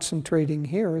concentrating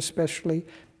here, especially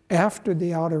after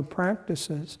the outer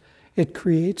practices, it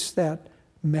creates that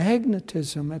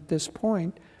magnetism at this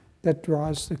point that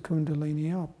draws the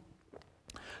Kundalini up.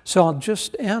 So I'll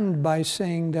just end by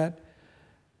saying that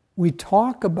we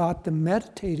talk about the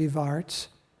meditative arts,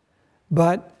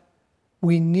 but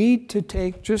we need to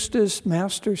take, just as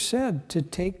Master said, to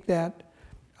take that,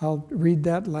 I'll read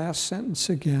that last sentence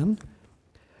again.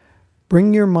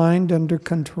 Bring your mind under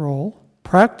control,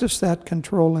 practice that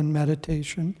control in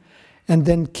meditation, and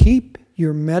then keep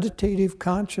your meditative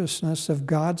consciousness of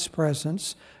God's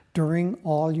presence during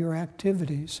all your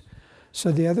activities.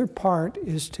 So the other part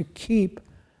is to keep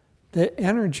the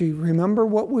energy. Remember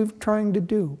what we're trying to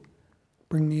do.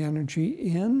 Bring the energy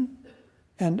in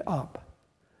and up,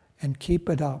 and keep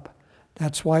it up.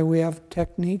 That's why we have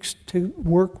techniques to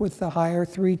work with the higher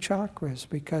 3 chakras,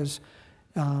 because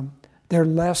they're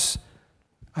less,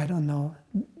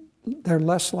 they're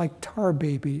less like tar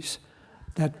babies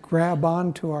that grab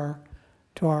onto our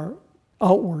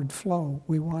outward flow.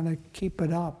 We want to keep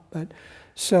it up.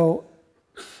 So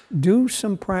do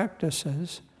some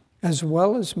practices as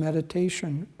well as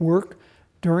meditation. Work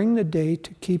during the day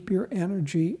to keep your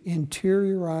energy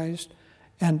interiorized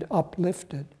and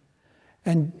uplifted.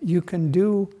 And you can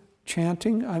do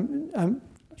chanting. I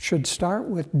should start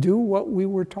with do what we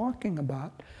were talking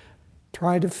about.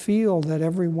 Try to feel that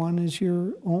everyone is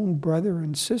your own brother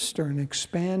and sister, and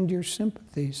expand your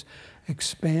sympathies.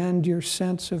 Expand your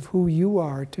sense of who you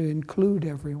are to include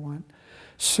everyone.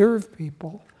 Serve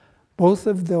people. Both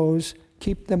of those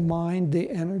keep the mind,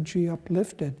 the energy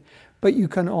uplifted. But you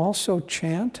can also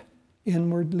chant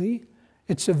inwardly.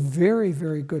 It's a very,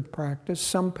 very good practice.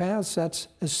 Some paths, that's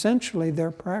essentially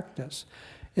their practice,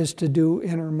 is to do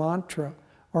inner mantra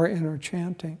or inner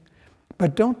chanting.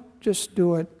 But don't just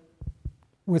do it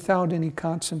without any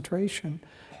concentration.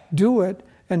 Do it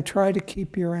and try to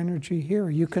keep your energy here.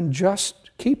 You can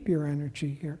just keep your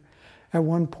energy here. At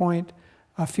one point,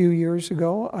 a few years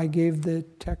ago, I gave the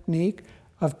technique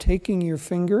of taking your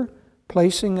finger,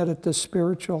 placing it at the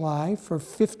spiritual eye for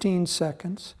 15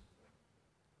 seconds,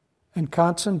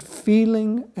 and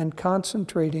feeling and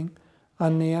concentrating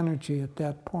on the energy at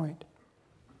that point.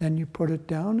 Then you put it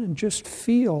down and just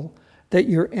feel that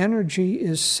your energy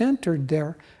is centered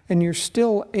there and you're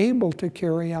still able to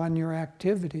carry on your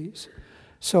activities.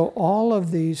 So all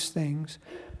of these things,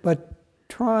 but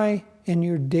try in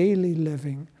your daily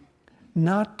living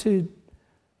not to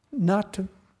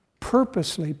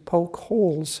purposely poke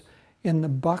holes in the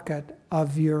bucket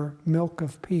of your milk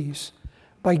of peace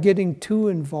by getting too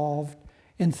involved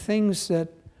in things that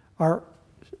are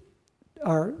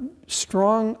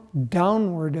strong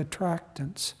downward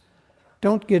attractants.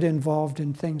 Don't get involved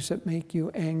in things that make you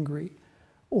angry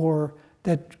or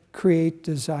that create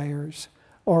desires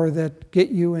or that get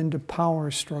you into power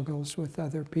struggles with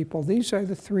other people. These are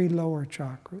the 3 lower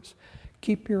chakras.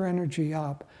 Keep your energy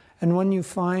up. And when you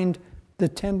find the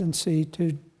tendency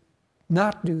to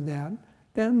not do that,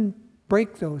 then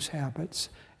break those habits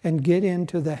and get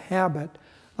into the habit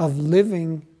of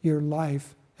living your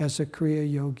life as a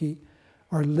Kriya Yogi,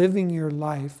 or living your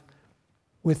life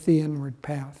with the inward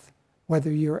path,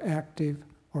 whether you're active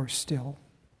or still.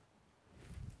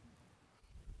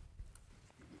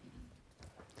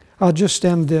 I'll just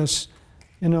end this.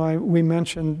 We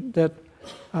mentioned that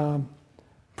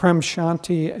Prem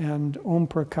Shanti and Om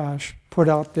Prakash put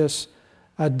out this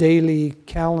daily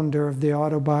calendar of the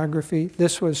autobiography.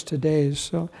 This was today's,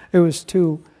 so it was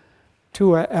too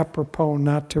apropos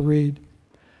not to read.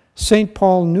 St.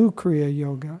 Paul knew Kriya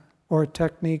Yoga, or a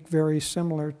technique very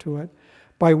similar to it,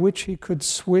 by which he could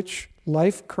switch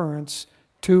life currents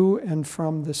to and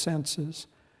from the senses.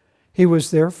 He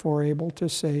was therefore able to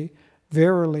say,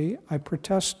 "Verily, I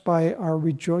protest by our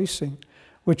rejoicing,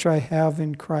 which I have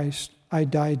in Christ, I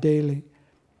die daily."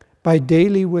 By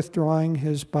daily withdrawing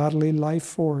his bodily life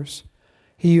force,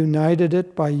 he united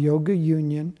it by yoga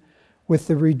union with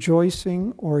the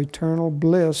rejoicing or eternal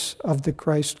bliss of the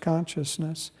Christ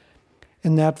consciousness.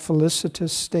 In that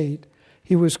felicitous state,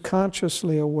 he was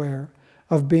consciously aware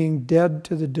of being dead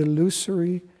to the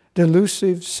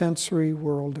delusive sensory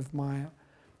world of Maya.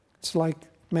 It's like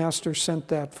Master sent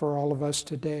that for all of us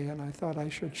today, and I thought I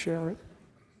should share it.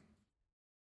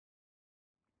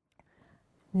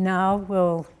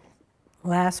 Now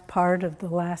last part of the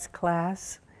last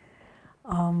class,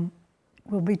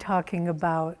 we'll be talking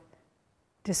about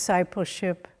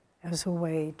discipleship as a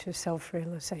way to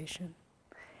self-realization.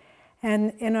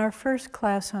 And in our first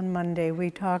class on Monday,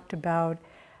 we talked about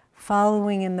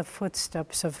following in the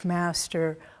footsteps of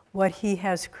Master, what he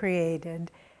has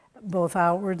created, both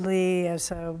outwardly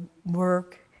as a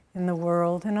work in the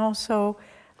world, and also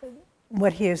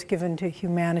what he has given to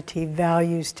humanity,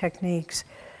 values, techniques.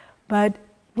 But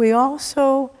we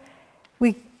also,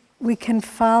 we can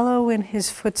follow in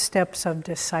his footsteps of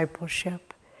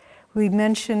discipleship. We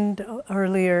mentioned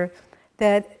earlier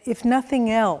that if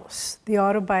nothing else, the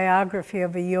autobiography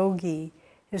of a yogi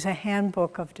is a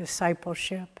handbook of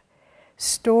discipleship.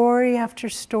 Story after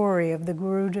story of the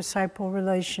guru-disciple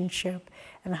relationship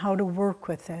and how to work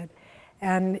with it.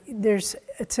 And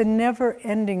it's a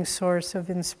never-ending source of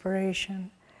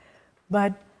inspiration.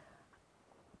 But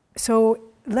so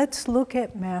let's look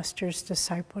at Master's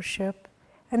discipleship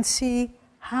and see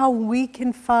how we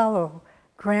can follow.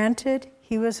 Granted,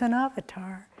 he was an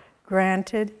avatar.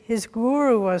 Granted, his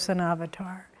guru was an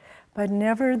avatar. But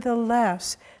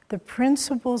nevertheless, the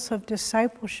principles of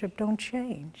discipleship don't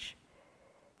change.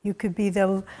 You could be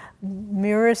the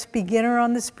merest beginner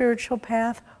on the spiritual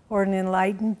path or an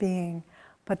enlightened being.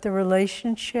 But the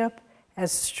relationship,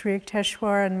 as Sri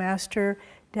Yukteswar and Master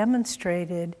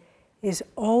demonstrated, is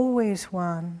always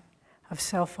one of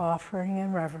self-offering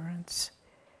and reverence,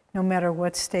 no matter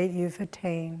what state you've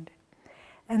attained.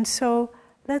 And so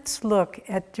let's look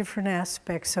at different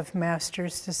aspects of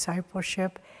Master's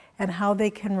discipleship and how they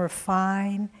can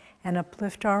refine and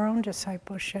uplift our own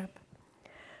discipleship.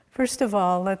 First of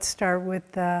all, let's start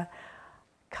with the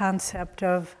concept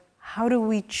of how do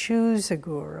we choose a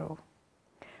guru?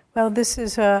 Well, this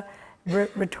is a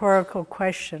rhetorical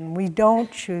question. We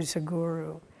don't choose a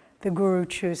guru. The guru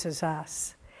chooses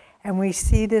us. And we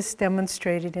see this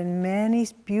demonstrated in many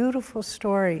beautiful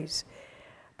stories,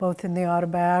 both in the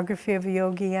autobiography of a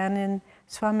yogi and in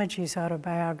Swamiji's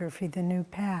autobiography, The New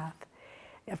Path.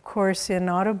 Of course, in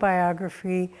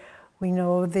autobiography, we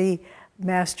know the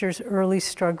Master's early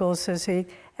struggles as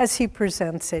he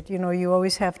presents it. You know, you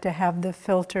always have to have the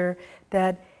filter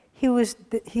that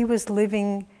he was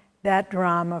living that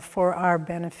drama for our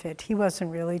benefit. He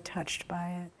wasn't really touched by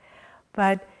it.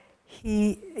 But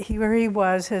where he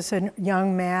was as a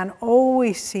young man,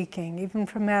 always seeking, even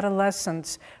from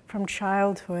adolescence, from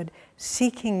childhood,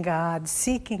 seeking God,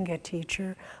 seeking a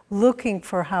teacher, looking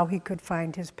for how he could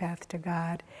find his path to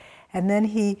God. And then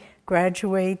he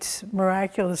graduates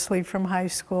miraculously from high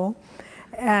school,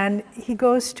 and he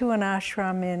goes to an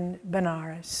ashram in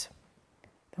Benares,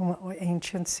 the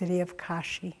ancient city of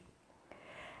Kashi.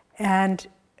 And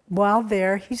while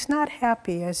there, he's not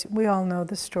happy, as we all know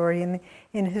the story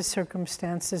in his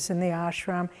circumstances in the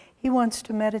ashram. He wants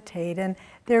to meditate, and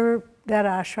that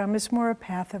ashram is more a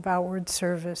path of outward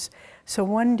service. So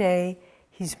one day,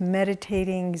 he's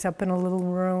meditating, he's up in a little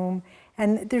room,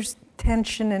 and there's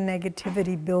tension and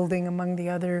negativity building among the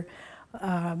other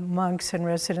monks and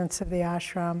residents of the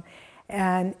ashram.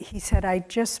 And he said, I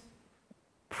just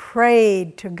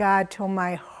prayed to God till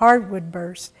my heart would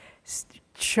burst.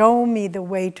 Show me the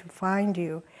way to find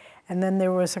you. And then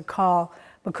there was a call,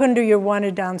 Mukunda, you're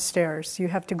wanted downstairs. You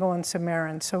have to go on some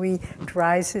errands. So he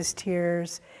dries his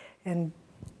tears and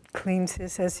cleans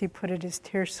his, as he put it, his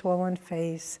tear-swollen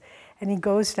face. And he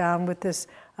goes down with this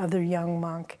other young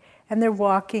monk. And they're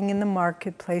walking in the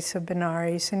marketplace of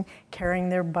Benares and carrying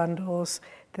their bundles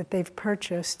that they've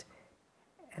purchased.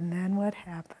 And then what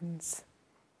happens?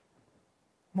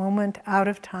 Moment out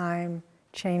of time,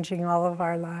 changing all of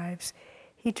our lives.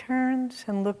 He turns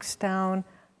and looks down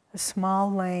a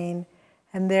small lane,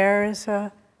 and there is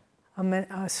a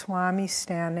Swami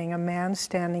standing, a man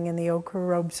standing in the ochre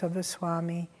robes of a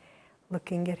Swami,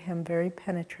 looking at him very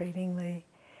penetratingly.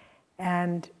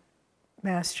 And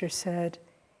Master said,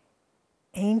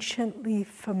 anciently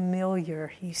familiar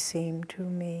he seemed to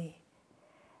me.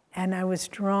 And I was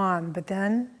drawn, but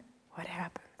then what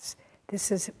happens? This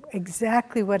is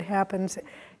exactly what happened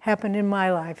in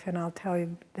my life, and I'll tell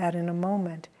you that in a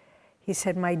moment. He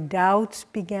said, my doubts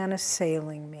began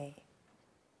assailing me.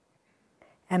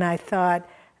 And I thought,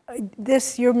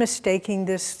 you're mistaking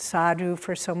this sadhu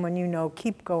for someone you know,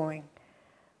 keep going.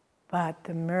 But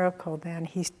the miracle then,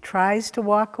 he tries to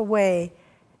walk away,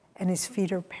 and his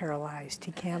feet are paralyzed.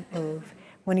 He can't move.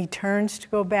 When he turns to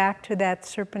go back to that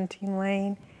serpentine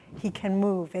lane, he can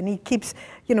move. And he keeps,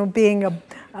 being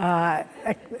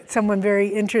someone very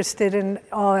interested in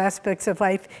all aspects of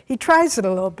life. He tries it a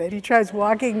little bit. He tries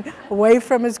walking away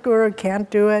from his guru, can't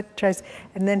do it,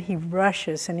 and then he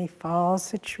rushes and he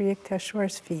falls at Sri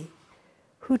Yukteswar's feet.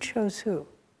 Who chose who?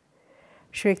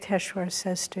 Sri Yukteswar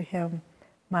says to him,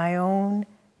 my own,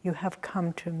 you have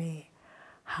come to me.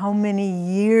 How many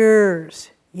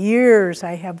years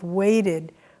I have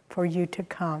waited for you to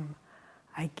come.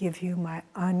 I give you my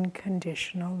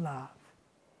unconditional love.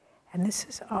 And this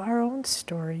is our own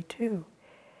story too.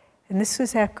 And this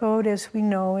was echoed, as we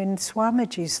know, in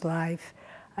Swamiji's life,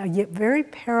 yet very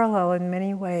parallel in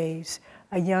many ways.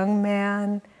 A young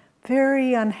man,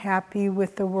 very unhappy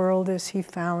with the world as he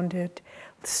found it,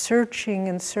 searching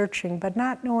and searching, but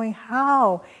not knowing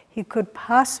how he could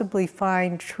possibly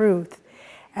find truth.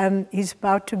 And he's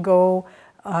about to go,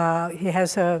 he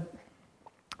has a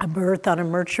berth on a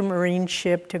merchant marine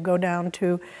ship to go down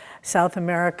to South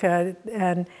America,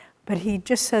 but he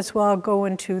just says, well, I'll go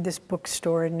into this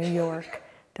bookstore in New York,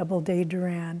 Doubleday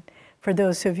Duran. For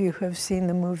those of you who have seen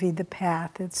the movie The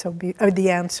Path, or The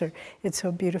Answer, it's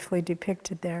so beautifully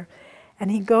depicted there.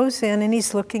 And he goes in and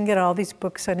he's looking at all these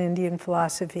books on Indian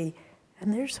philosophy,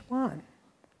 and there's one,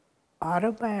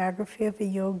 Autobiography of a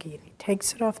Yogi. And he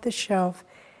takes it off the shelf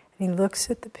and he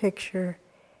looks at the picture.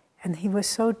 And he was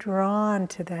so drawn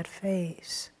to that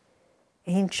face,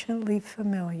 anciently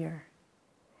familiar.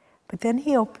 But then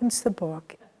he opens the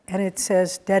book, and it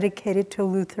says, dedicated to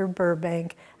Luther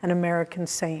Burbank, an American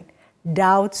saint.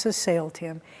 Doubts assailed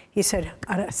him. He said,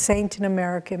 a saint in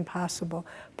America, impossible.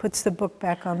 Puts the book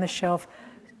back on the shelf.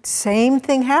 Same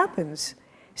thing happens.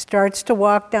 Starts to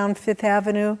walk down Fifth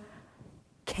Avenue,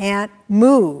 can't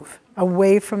move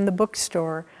away from the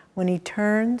bookstore. When he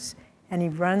turns, and he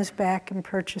runs back and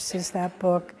purchases that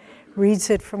book, reads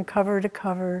it from cover to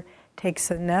cover, takes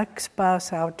the next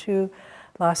bus out to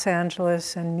Los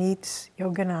Angeles and meets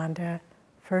Yogananda.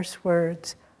 First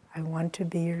words, I want to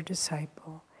be your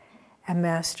disciple. And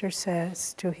Master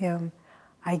says to him,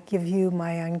 I give you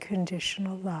my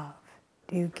unconditional love.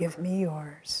 Do you give me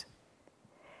yours?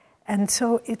 And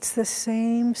so it's the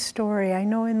same story. I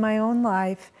know in my own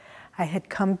life, I had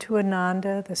come to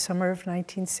Ananda the summer of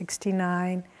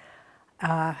 1969,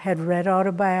 had read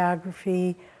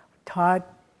autobiography, taught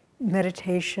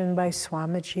meditation by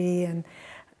Swamiji, and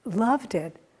loved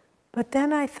it. But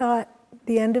then I thought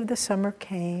the end of the summer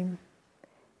came,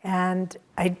 And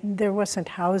there wasn't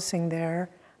housing there.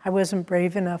 I wasn't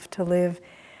brave enough to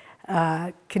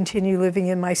continue living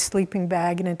in my sleeping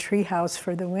bag in a treehouse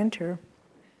for the winter.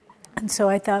 And so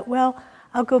I thought, well,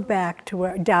 I'll go back to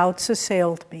where doubts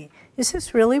assailed me. Is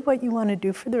this really what you want to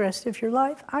do for the rest of your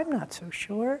life? I'm not so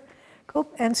sure.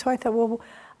 And so I thought, well,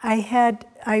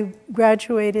 I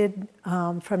graduated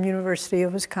from University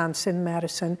of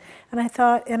Wisconsin-Madison, and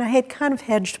I had kind of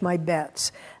hedged my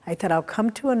bets. I thought I'll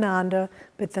come to Ananda,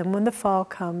 but then when the fall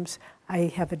comes,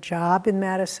 I have a job in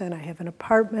Madison, I have an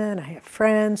apartment, I have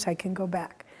friends, I can go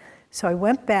back. So I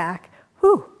went back,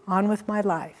 on with my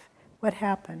life. What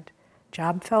happened?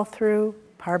 Job fell through,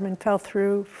 apartment fell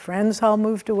through, friends all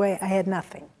moved away, I had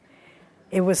nothing.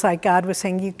 It was like God was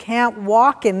saying, you can't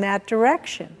walk in that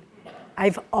direction.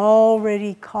 I've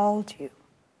already called you.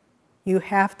 You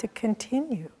have to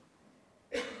continue.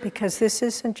 Because this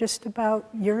isn't just about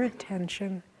your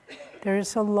attention.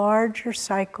 There's a larger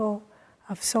cycle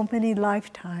of so many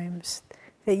lifetimes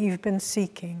that you've been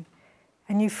seeking,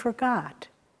 and you forgot.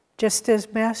 Just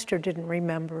as Master didn't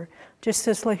remember, just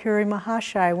as Lahiri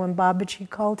Mahashaya, when Babaji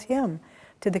called him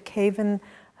to the cave in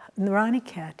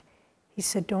Raniket, he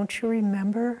said, don't you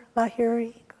remember,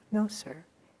 Lahiri? He goes, no, sir.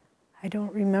 I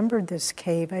don't remember this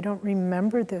cave. I don't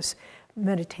remember this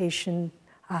meditation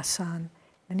asana.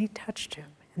 And he touched him.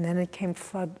 And then it came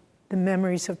flood the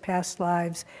memories of past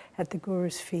lives at the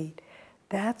Guru's feet.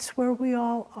 That's where we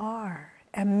all are.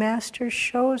 And Master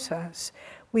shows us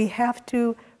we have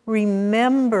to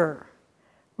remember.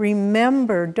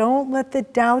 Remember, don't let the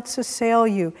doubts assail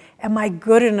you. Am I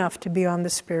good enough to be on the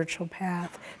spiritual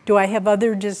path? Do I have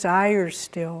other desires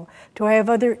still? Do I have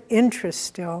other interests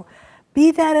still?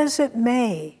 Be that as it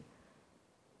may,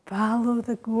 follow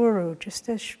the Guru just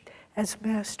as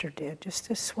Master did, just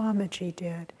as Swamiji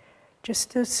did,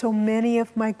 just as so many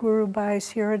of my Guru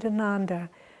Bhais here at Ananda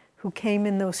who came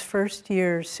in those first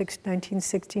years,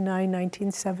 1969,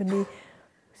 1970,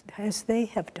 as they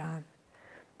have done.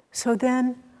 So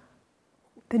then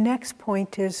the next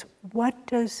point is, what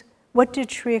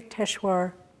did Sri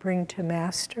Yukteswar bring to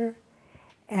Master?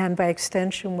 And by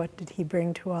extension, what did he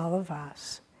bring to all of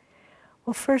us?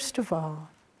 Well, first of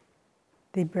all,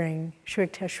 Sri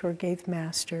Yukteswar gave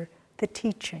Master the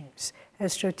teachings.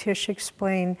 As Jyotish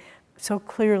explained so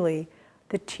clearly,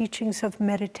 the teachings of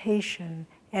meditation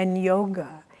and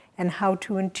yoga and how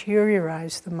to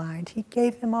interiorize the mind. He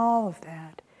gave him all of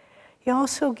that. He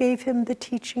also gave him the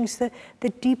teachings, the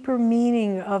deeper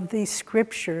meaning of the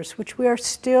scriptures, which we are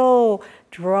still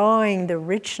drawing the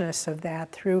richness of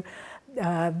that through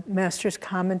Master's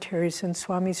commentaries and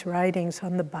Swami's writings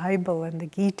on the Bible and the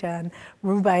Gita and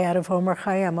Rubai out of Omer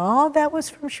Khayyam. All that was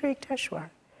from Sri Yukteswar.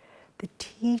 The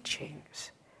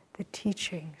teachings.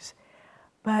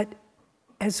 But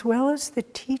as well as the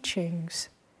teachings,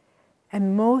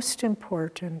 and most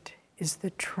important, is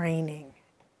the training.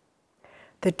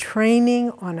 The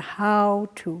training on how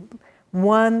to,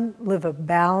 one, live a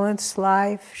balanced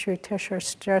life. Sri Yukteswar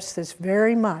stressed this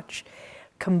very much,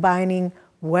 combining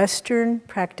Western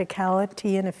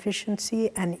practicality and efficiency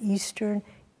and Eastern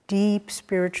deep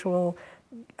spiritual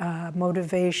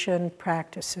motivation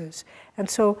practices. And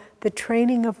so the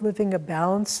training of living a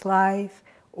balanced life,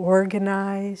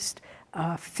 organized,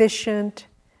 efficient,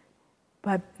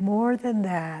 but more than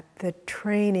that, the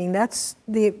training, that's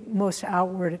the most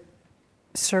outward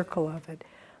circle of it.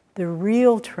 The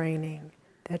real training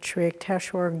that Sri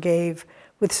Yukteswar gave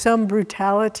with some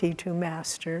brutality to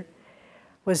Master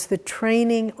was the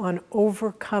training on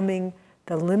overcoming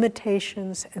the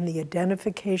limitations and the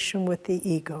identification with the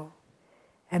ego.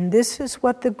 And this is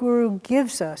what the Guru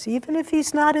gives us, even if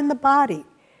he's not in the body.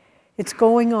 It's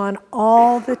going on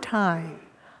all the time.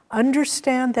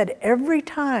 Understand that every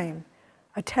time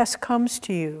a test comes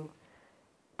to you,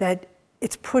 that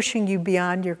it's pushing you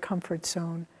beyond your comfort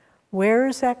zone. Where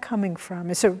is that coming from?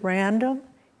 Is it random?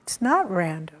 It's not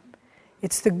random.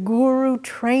 It's the Guru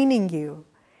training you.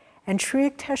 And Sri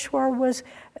Yukteswar was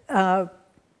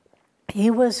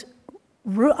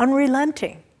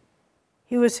unrelenting.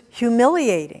 He was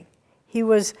humiliating. He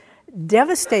was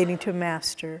devastating to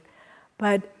Master.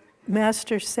 But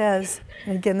Master says,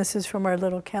 and again, this is from our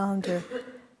little calendar.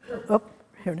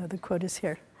 Here, no, the quote is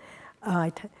here.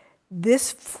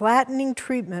 This flattening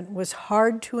treatment was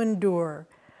hard to endure,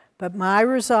 but my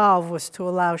resolve was to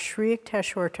allow Sri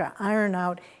Yukteswar to iron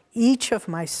out each of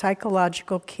my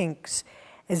psychological kinks.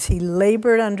 As he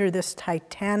labored under this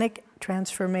titanic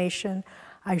transformation,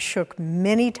 I shook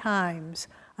many times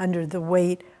under the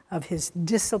weight of his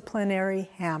disciplinary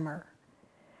hammer.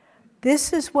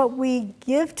 This is what we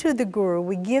give to the Guru.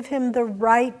 We give him the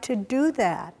right to do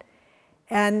that.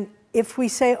 And if we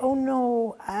say, oh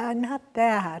no, not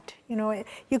that,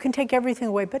 you can take everything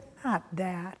away, but not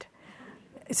that.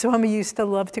 Swami used to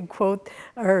love to quote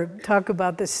or talk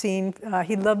about the scene.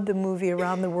 He loved the movie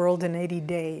Around the World in 80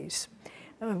 Days,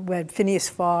 when Phineas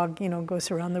Fogg,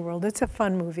 goes around the world. It's a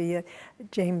fun movie,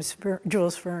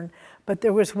 Jules Verne. But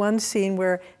there was one scene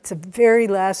where it's the very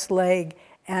last leg,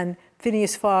 and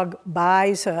Phineas Fogg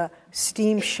buys a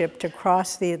steamship to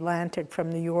cross the Atlantic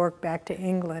from New York back to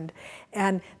England.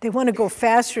 And they want to go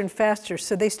faster and faster,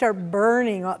 so they start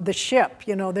burning the ship.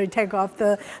 They take off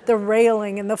the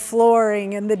railing and the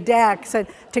flooring and the decks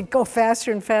to go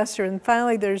faster and faster. And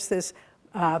finally, there's this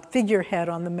figurehead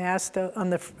on the mast, on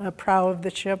the prow of the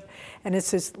ship, and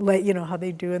it's this, how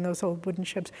they do in those old wooden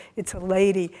ships. It's a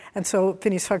lady, and so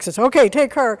Phineas Fogg says, "Okay,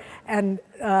 take her," and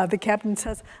the captain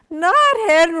says, "Not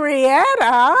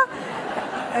Henrietta."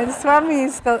 And Swami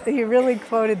he really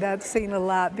quoted that scene a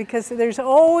lot, because there's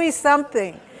always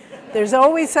something. There's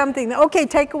always something. Okay,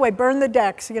 take away, burn the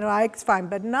decks. It's fine,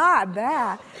 but not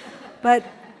that. But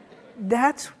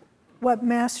that's what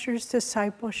Master's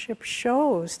discipleship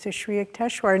shows to Sri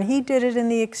Yukteswar, and he did it in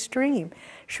the extreme.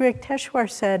 Sri Yukteswar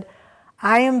said,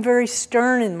 "I am very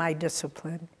stern in my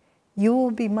discipline. You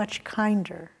will be much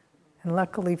kinder." And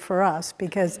luckily for us,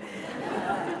 because,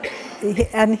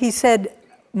 and he said,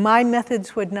 my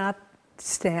methods would not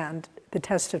stand the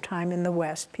test of time in the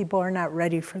West. People are not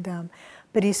ready for them.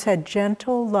 But he said,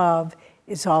 gentle love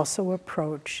is also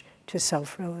approach to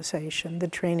self-realization, the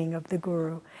training of the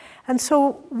Guru. And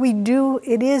so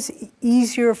it is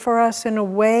easier for us in a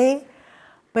way,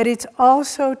 but it's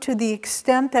also to the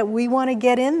extent that we want to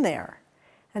get in there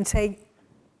and say,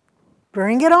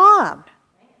 bring it on,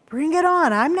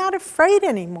 I'm not afraid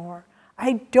anymore.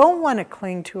 I don't want to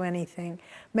cling to anything.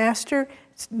 Master,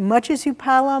 as much as you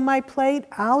pile on my plate,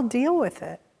 I'll deal with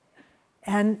it.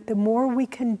 And the more we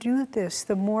can do this,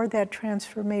 the more that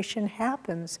transformation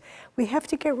happens. We have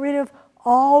to get rid of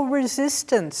all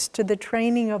resistance to the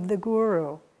training of the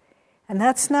Guru. And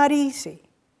that's not easy.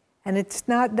 And it's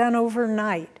not done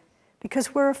overnight,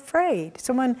 because we're afraid.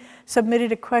 Someone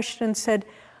submitted a question and said,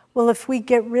 well, if we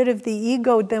get rid of the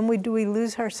ego, then do we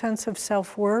lose our sense of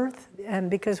self-worth? And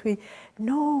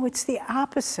no, it's the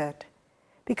opposite.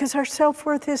 Because our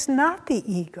self-worth is not the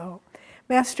ego.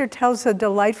 Master tells a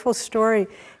delightful story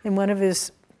in one of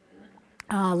his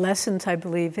lessons, I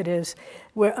believe it is,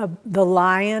 where the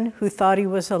lion who thought he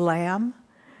was a lamb.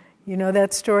 You know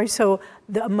that story? So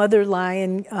the mother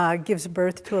lion gives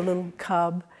birth to a little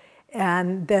cub,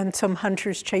 and then some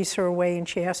hunters chase her away, and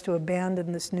she has to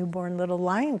abandon this newborn little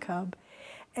lion cub.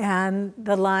 And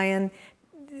the lion,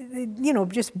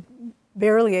 just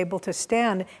barely able to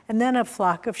stand, and then a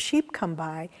flock of sheep come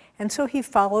by, and so he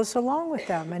follows along with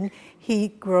them, and he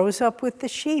grows up with the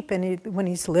sheep, and when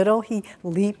he's little, he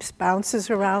leaps, bounces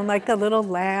around like the little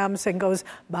lambs, and goes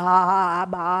ba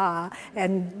ba,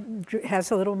 and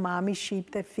has a little mommy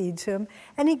sheep that feeds him,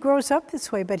 and he grows up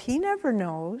this way, but he never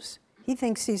knows. He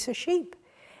thinks he's a sheep.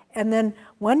 And then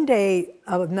one day,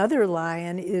 another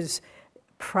lion is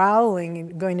prowling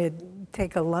and going to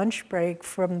take a lunch break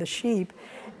from the sheep,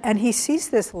 and he sees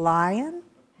this lion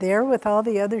there with all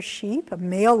the other sheep, a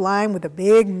male lion with a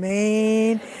big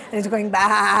mane, and he's going,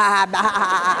 bah,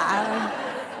 bah.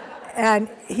 And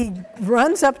he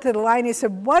runs up to the lion, he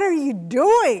said, what are you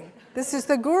doing? This is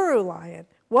the Guru lion.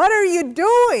 What are you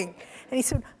doing? And he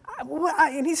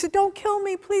said, don't kill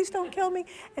me, please don't kill me.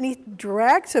 And he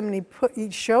drags him, and he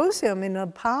shows him in a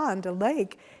pond, a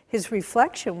lake, his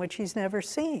reflection, which he's never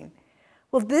seen.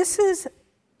 Well, this is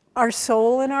our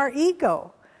soul and our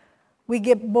ego. We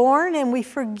get born and we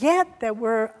forget that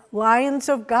we're lions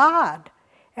of God.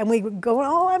 And we go,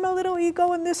 oh, I'm a little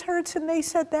ego, and this hurts, and they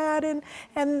said that,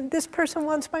 and this person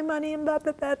wants my money, and blah,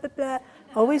 blah, blah, blah, blah.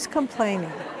 Always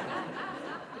complaining.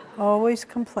 Always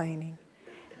complaining.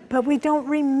 But we don't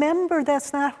remember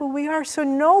that's not who we are. So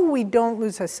no, we don't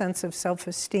lose a sense of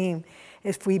self-esteem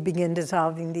if we begin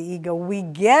dissolving the ego. We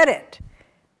get it.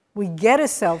 We get a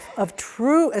sense of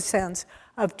true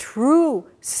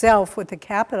self with a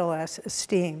capital S,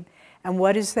 esteem. And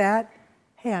what is that?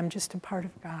 Hey, I'm just a part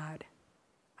of God.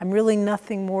 I'm really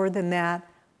nothing more than that,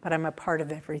 but I'm a part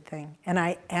of everything. And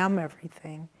I am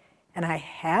everything. And I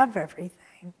have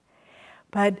everything.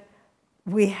 But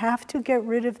we have to get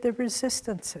rid of the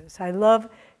resistances. I love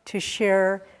to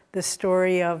share the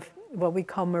story of what we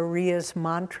call Maria's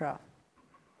mantra.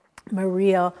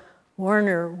 Maria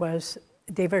Warner was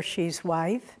Devarshi's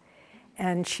wife,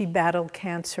 and she battled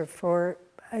cancer for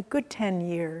a good 10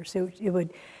 years.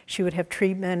 She would have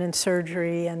treatment and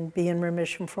surgery and be in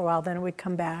remission for a while, then it would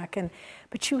come back.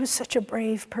 But she was such a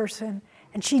brave person,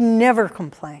 and she never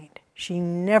complained. She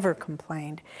never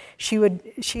complained. She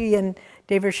and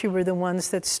Devarshi were the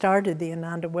ones that started the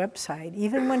Ananda website.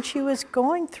 Even when she was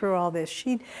going through all this,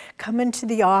 she'd come into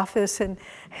the office, and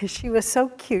she was so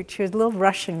cute. She was a little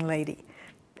Russian lady.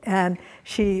 And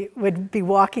she would be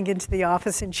walking into the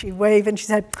office, and she'd wave, and she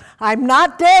said, "I'm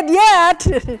not dead yet."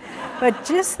 But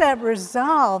just that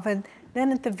resolve. And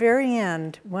then at the very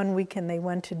end, one weekend, they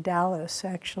went to Dallas,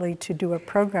 actually, to do a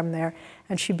program there,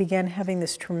 and she began having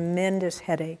this tremendous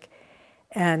headache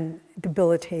and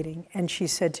debilitating. And she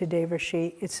said to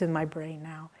Devarshi, "It's in my brain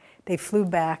now." They flew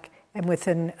back, and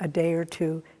within a day or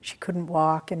two, she couldn't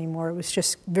walk anymore. It was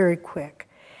just very quick.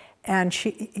 And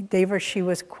Devarshi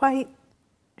was quite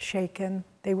shaken.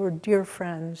 They were dear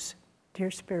friends,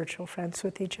 dear spiritual friends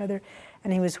with each other.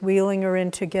 And he was wheeling her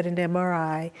in to get an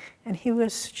MRI, and he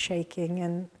was shaking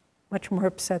and much more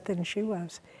upset than she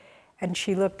was. And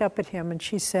she looked up at him and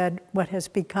she said what has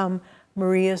become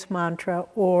Maria's mantra,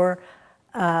 or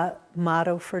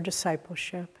motto for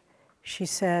discipleship. She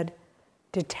said,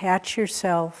 "Detach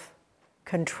yourself,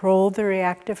 control the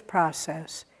reactive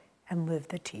process, and live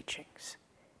the teachings."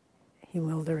 He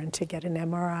wheeled her in to get an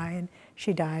MRI, and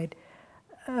she died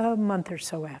a month or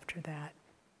so after that.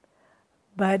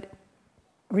 But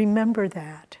remember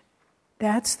that.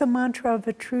 That's the mantra of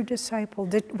a true disciple.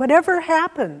 Whatever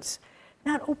happens,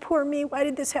 not, "Oh, poor me, why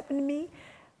did this happen to me?"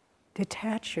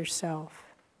 Detach yourself.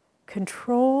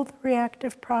 Control the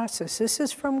reactive process. This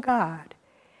is from God.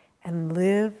 And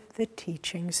live the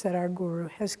teachings that our Guru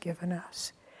has given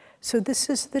us. So this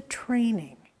is the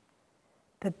training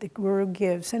that the Guru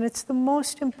gives. And it's the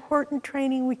most important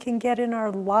training we can get in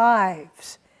our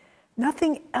lives.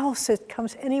 Nothing else that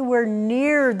comes anywhere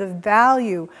near the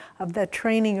value of the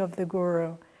training of the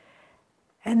Guru.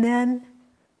 And then,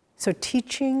 so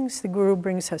teachings, the Guru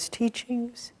brings us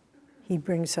teachings. He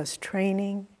brings us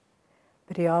training.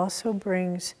 But he also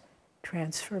brings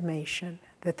transformation,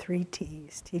 the 3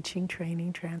 T's, teaching,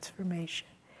 training, transformation.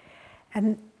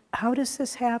 And how does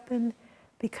this happen?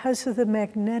 Because of the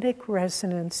magnetic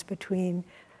resonance between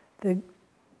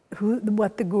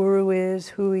what the Guru is,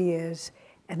 who he is,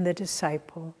 and the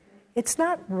disciple. It's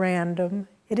not random.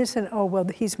 It isn't, "Oh, well,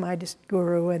 he's my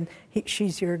Guru and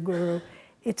she's your Guru."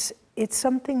 It's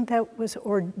something that was,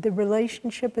 or the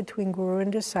relationship between Guru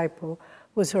and disciple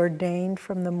was ordained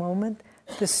from the moment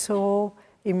the soul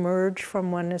emerged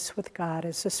from oneness with God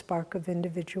as a spark of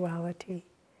individuality.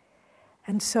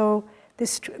 And so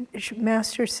this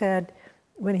master said,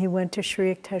 when he went to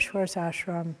Sri Yukteswar's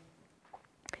ashram,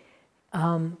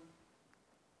 and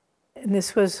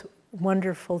this was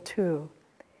wonderful too.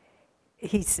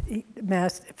 First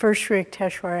Sri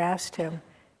Yukteswar asked him,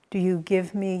 "Do you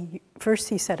give me," first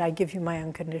he said, "I give you my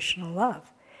unconditional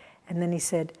love." And then he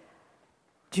said,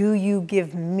 "Do you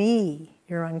give me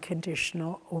your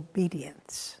unconditional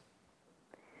obedience?"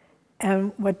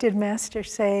 And what did Master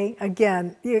say?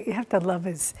 Again, you have to love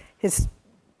his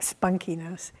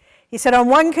spunkiness. He said, "On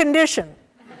one condition,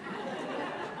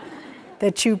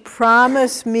 that you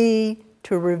promise me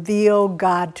to reveal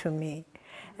God to me."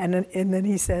 And then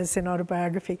he says in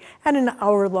autobiography, and an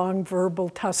hour-long verbal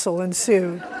tussle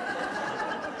ensued.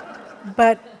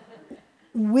 But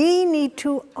we need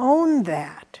to own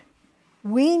that.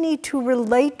 We need to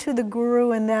relate to the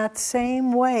Guru in that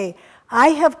same way.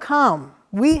 We have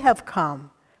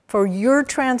come for your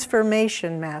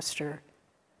transformation, Master.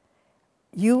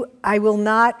 I will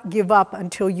not give up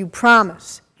until you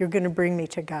promise you're going to bring me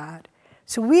to God.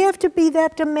 So we have to be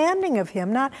that demanding of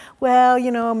him, not, "Well,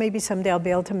 maybe someday I'll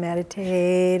be able to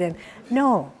meditate." And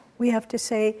no, we have to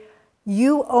say,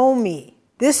 "You owe me."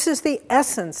 This is the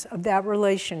essence of that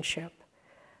relationship,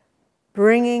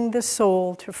 bringing the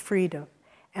soul to freedom.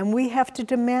 And we have to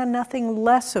demand nothing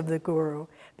less of the Guru,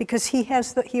 because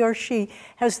he or she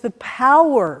has the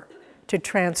power to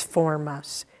transform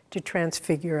us, to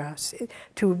transfigure us,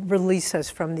 to release us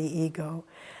from the ego.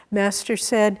 Master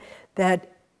said that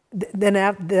then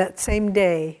that same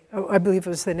day, I believe it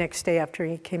was the next day after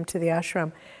he came to the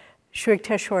ashram, Sri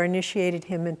Yukteswar initiated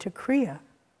him into Kriya.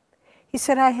 He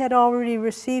said, "I had already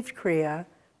received Kriya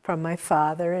from my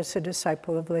father as a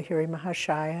disciple of Lahiri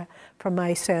Mahashaya, from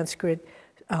my Sanskrit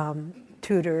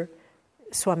tutor,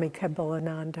 Swami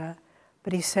Kaibalananda."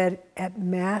 But he said, at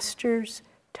Master's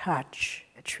touch,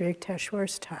 at Sri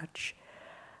Yukteswar's touch,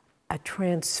 a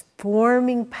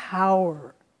transforming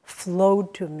power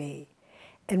flowed to me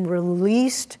and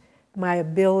released my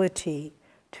ability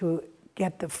to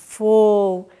get the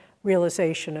full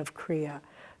realization of Kriya.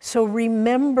 So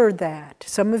remember that.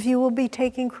 Some of you will be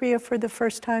taking Kriya for the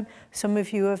first time. Some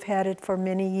of you have had it for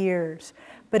many years.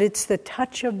 But it's the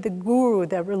touch of the Guru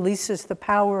that releases the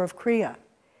power of Kriya.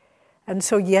 And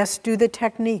so yes, do the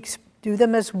techniques. Do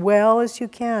them as well as you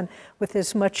can, with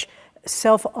as much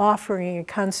self-offering and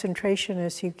concentration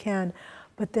as you can.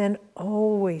 But then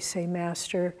always say,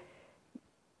 Master,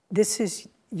 this is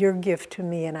your gift to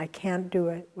me, and I can't do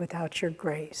it without your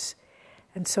grace.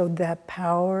 And so that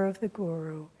power of the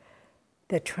Guru,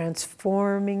 the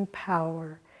transforming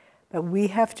power, but we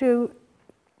have to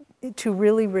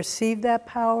really receive that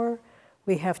power,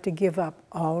 we have to give up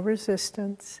all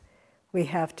resistance. We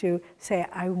have to say,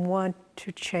 I want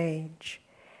to change.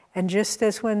 And just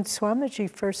as when Swamiji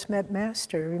first met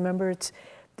Master, remember it's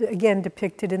again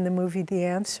depicted in the movie The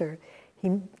Answer.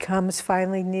 He comes,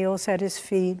 finally kneels at his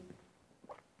feet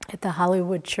at the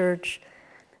Hollywood Church.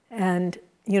 And,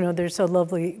 there's a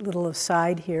lovely little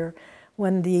aside here.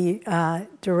 When the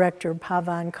director,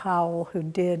 Pavan Kaul, who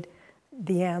did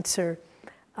The Answer,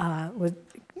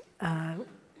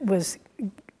 was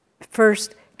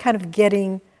first kind of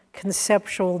getting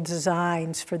conceptual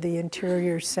designs for the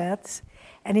interior sets,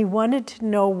 and he wanted to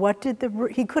know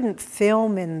he couldn't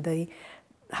film in the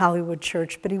Hollywood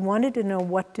Church, but he wanted to know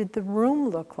what did the room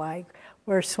look like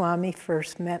where Swami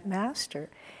first met Master.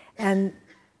 And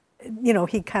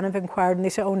he kind of inquired, and they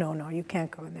said, oh, no, you can't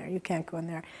go in there, you can't go in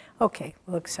there. Okay,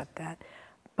 we'll accept that.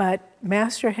 But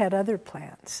Master had other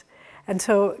plans. And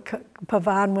so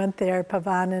Pavan went there,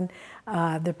 Pavan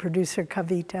and the producer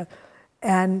Kavita,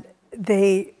 and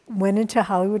they went into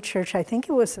Hollywood Church. I think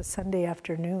it was a Sunday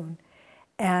afternoon,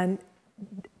 and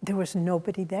there was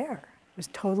nobody there. It was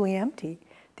totally empty.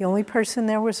 The only person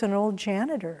there was an old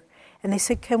janitor. And they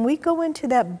said, can we go into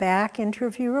that back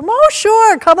interview room? Oh,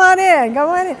 sure, come on in.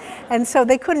 And so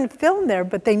they couldn't film there,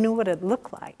 but they knew what it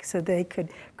looked like, so they could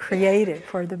create it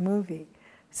for the movie.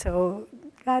 So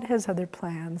God has other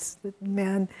plans.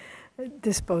 Man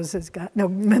proposes,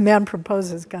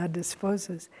 God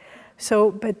disposes.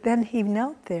 So, but then he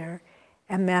knelt there,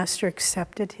 and Master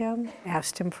accepted him,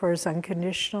 asked him for his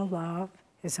unconditional love,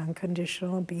 his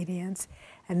unconditional obedience,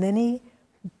 and then he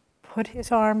put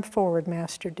his arm forward,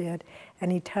 Master did,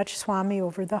 and he touched Swami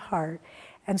over the heart.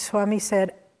 And Swami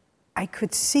said, I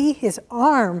could see his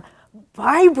arm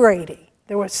vibrating.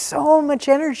 There was so much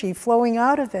energy flowing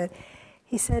out of it.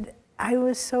 He said, I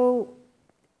was so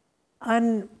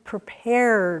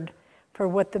unprepared for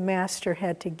what the Master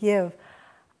had to give.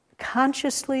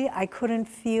 Consciously, I couldn't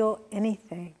feel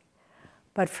anything.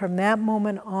 But from that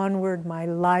moment onward, my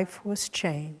life was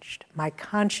changed. My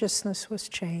consciousness was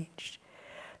changed.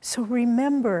 So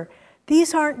remember,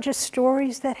 these aren't just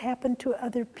stories that happen to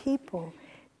other people.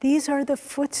 These are the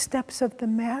footsteps of the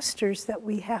Masters that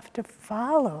we have to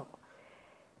follow.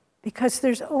 Because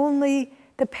the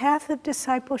path of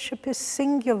discipleship is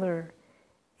singular.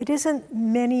 It isn't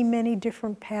many, many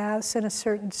different paths in a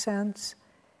certain sense,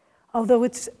 although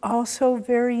it's also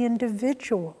very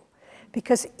individual,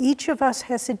 because each of us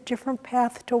has a different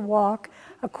path to walk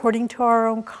according to our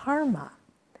own karma.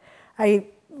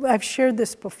 I've shared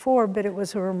this before, but it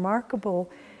was a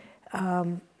remarkable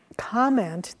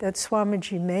comment that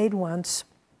Swamiji made once.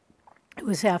 It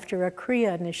was after a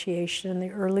Kriya initiation in the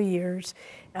early years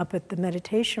up at the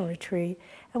meditation retreat,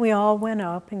 and we all went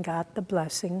up and got the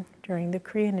blessing during the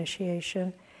Kriya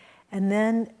initiation. And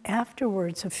then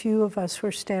afterwards, a few of us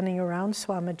were standing around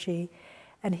Swamiji,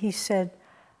 and he said,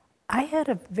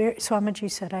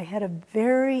 Swamiji said, I had a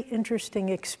very interesting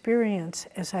experience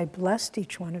as I blessed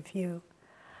each one of you.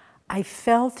 I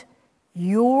felt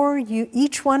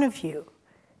each one of you,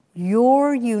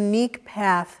 your unique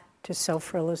path to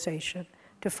self-realization,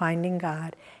 to finding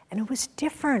God. And it was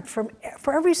different for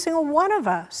every single one of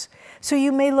us. So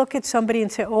you may look at somebody and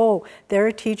say, oh, they're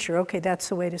a teacher. Okay, that's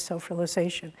the way to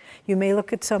self-realization. You may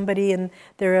look at somebody and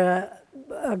they're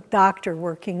a doctor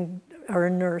working, or a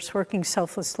nurse working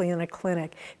selflessly in a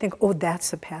clinic. Think, oh,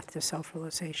 that's the path to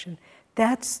self-realization.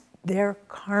 That's their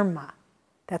karma.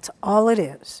 That's all it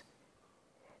is.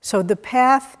 So the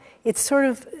path, it's sort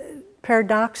of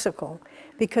paradoxical,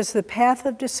 because the path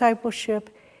of discipleship,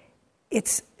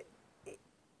 it's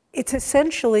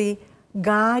essentially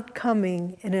God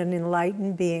coming in an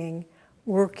enlightened being,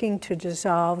 working to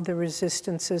dissolve the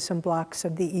resistances and blocks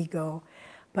of the ego.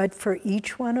 But for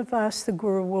each one of us, the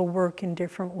Guru will work in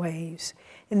different ways.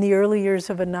 In the early years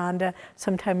of Ananda,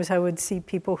 sometimes I would see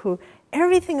people who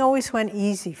everything always went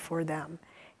easy for them.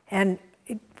 And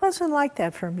it wasn't like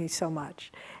that for me so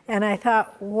much. And I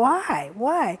thought,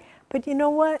 why? But you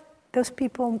know what? Those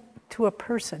people, to a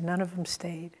person, none of them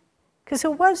stayed. Because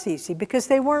it was easy, because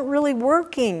they weren't really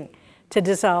working to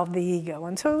dissolve the ego.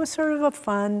 And so it was sort of a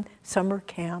fun summer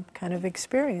camp kind of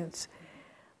experience.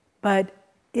 But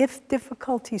if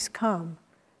difficulties come,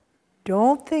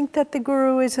 don't think that the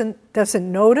Guru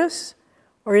doesn't notice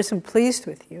or isn't pleased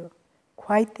with you.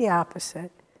 Quite the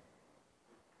opposite.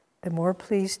 the more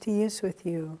pleased he is with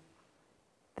you,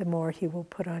 the more he will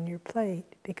put on your plate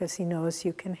because he knows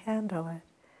you can handle it.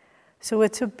 So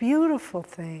it's a beautiful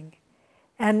thing.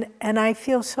 And I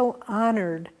feel so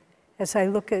honored as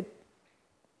I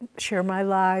share my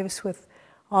lives with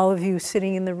all of you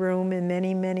sitting in the room and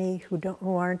many, many who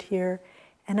aren't here,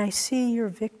 and I see your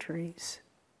victories.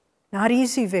 Not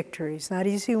easy victories, not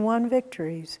easy won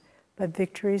victories, but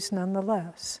victories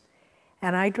nonetheless.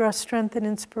 And I draw strength and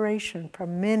inspiration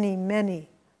from many, many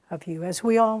of you, as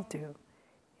we all do.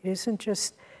 It isn't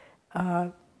just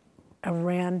a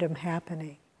random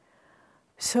happening.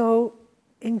 So,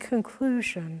 in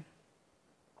conclusion,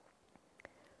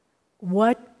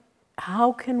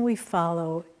 how can we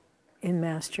follow in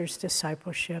Master's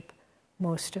discipleship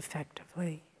most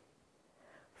effectively?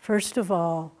 First of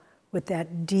all, with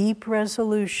that deep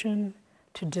resolution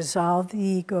to dissolve the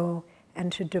ego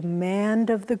and to demand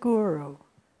of the Guru,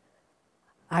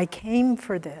 I came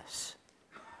for this.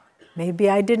 Maybe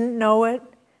I didn't know it,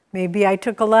 maybe I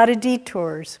took a lot of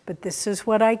detours, but this is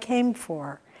what I came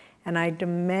for, and I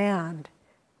demand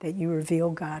that you reveal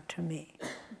God to me.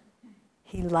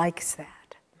 He likes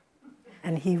that,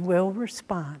 and he will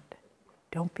respond.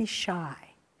 Don't be shy.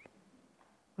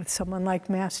 With someone like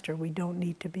Master, we don't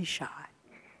need to be shy.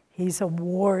 He's a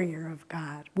warrior of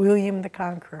God. William the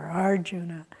Conqueror,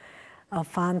 Arjuna,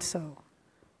 Alfonso,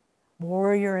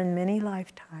 warrior in many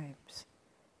lifetimes.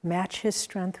 Match his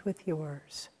strength with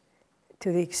yours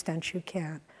to the extent you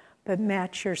can, but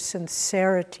match your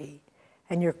sincerity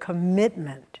and your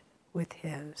commitment with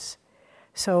his.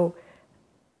 So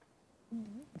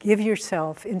give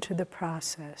yourself into the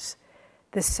process.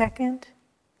 The second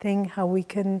thing, how we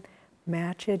can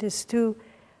match it, is to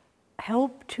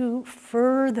help to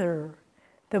further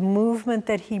the movement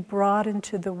that he brought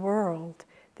into the world,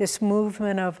 this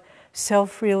movement of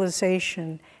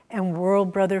self-realization and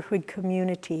world brotherhood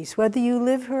communities. Whether you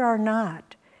live here or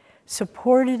not,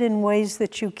 support it in ways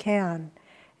that you can,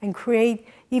 and create,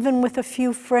 even with a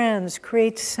few friends,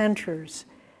 create centers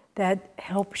that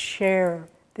help share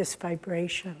this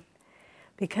vibration.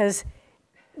 Because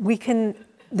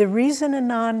the reason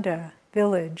Ananda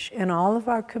Village and all of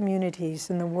our communities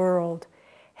in the world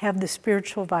have the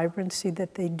spiritual vibrancy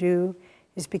that they do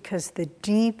is because the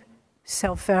deep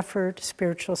self-effort,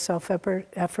 spiritual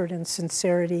self-effort and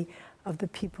sincerity of the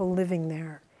people living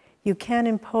there. You can't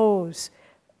impose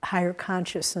higher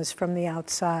consciousness from the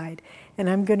outside. And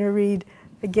I'm going to read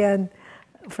again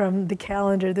from the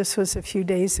calendar. This was a few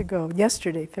days ago,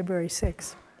 yesterday, February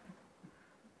 6th.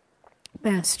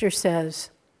 Master says,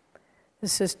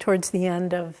 this is towards the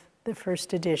end of the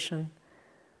first edition.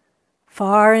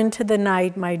 Far into the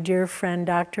night, my dear friend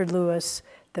Dr. Lewis,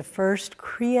 the first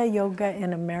Kriya Yoga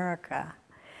in America,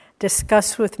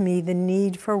 discussed with me the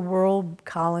need for world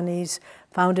colonies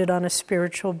founded on a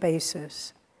spiritual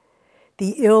basis.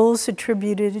 The ills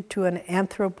attributed to an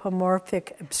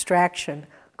anthropomorphic abstraction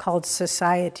called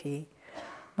society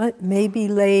may be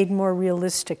laid more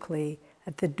realistically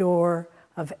at the door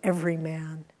of every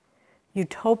man.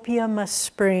 Utopia must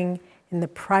spring in the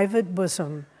private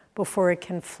bosom before it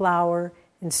can flower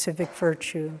in civic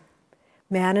virtue.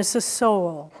 Man is a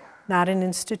soul, not an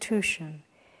institution.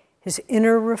 His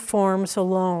inner reforms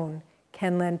alone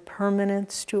can lend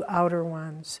permanence to outer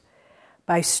ones.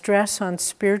 By stress on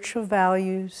spiritual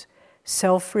values,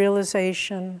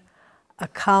 self-realization, a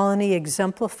colony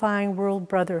exemplifying world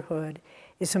brotherhood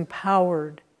is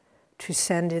empowered to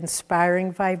send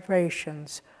inspiring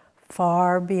vibrations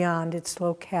far beyond its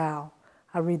locale.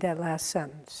 I'll read that last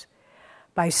sentence.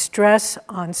 By stress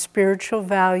on spiritual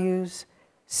values,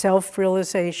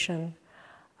 self-realization,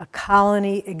 a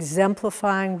colony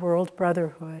exemplifying world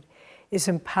brotherhood is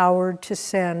empowered to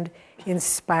send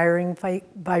inspiring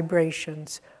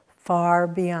vibrations far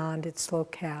beyond its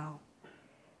locale.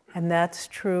 And that's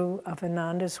true of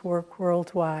Ananda's work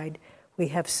worldwide. We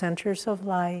have centers of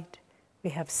light, we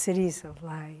have cities of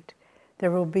light.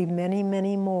 There will be many,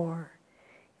 many more.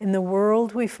 In the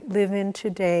world we live in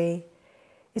today,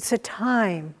 it's a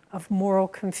time of moral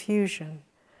confusion,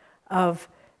 of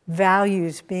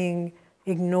values being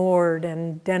ignored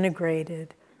and denigrated,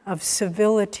 of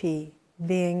civility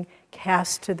being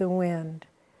cast to the wind.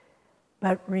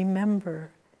 But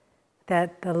remember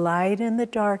that the light and the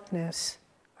darkness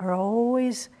are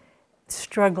always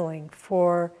struggling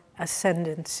for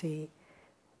ascendancy.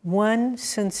 One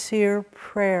sincere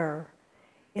prayer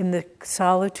in the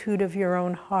solitude of your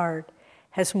own heart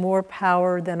has more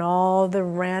power than all the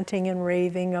ranting and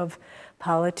raving of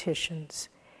politicians.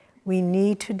 We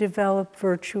need to develop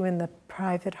virtue in the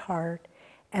private heart,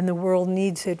 and the world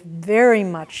needs it very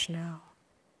much now.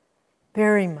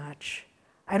 Very much.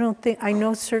 I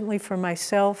know certainly for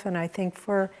myself, and I think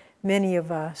for many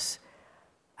of us,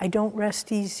 I don't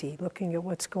rest easy looking at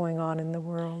what's going on in the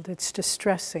world. It's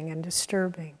distressing and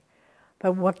disturbing.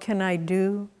 But what can I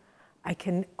do? I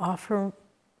can offer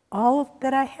all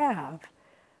that I have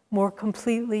more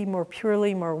completely, more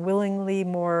purely, more willingly,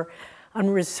 more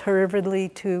unreservedly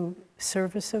to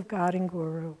service of God and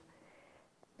Guru.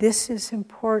 This is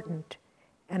important,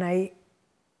 and I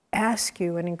ask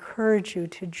you and encourage you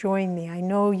to join me. I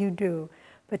know you do,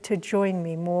 but to join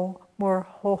me more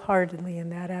wholeheartedly in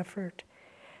that effort.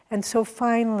 And so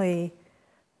finally,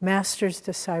 Master's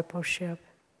discipleship.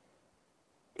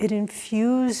 It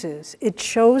infuses, it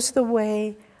shows the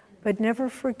way, but never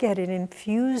forget, it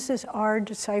infuses our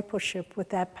discipleship with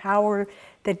that power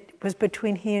that was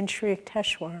between he and Sri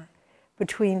Yukteswar,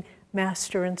 between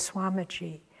Master and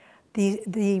Swamiji.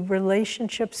 The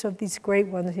relationships of these great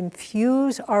ones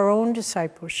infuse our own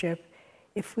discipleship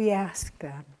if we ask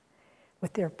them,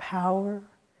 with their power,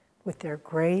 with their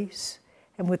grace,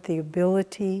 and with the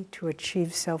ability to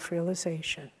achieve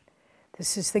self-realization.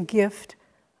 This is the gift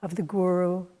of the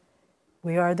Guru.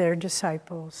 We are their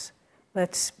disciples.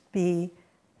 Let's be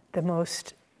the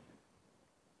most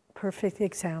perfect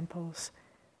examples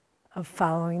of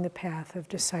following the path of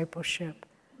discipleship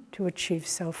to achieve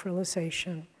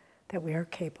self-realization that we are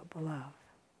capable of.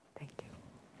 Thank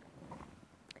you.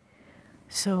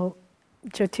 So,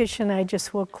 Jyotish and I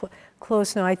just will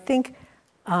close now. I think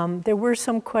there were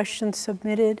some questions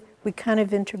submitted. We kind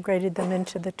of integrated them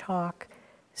into the talk,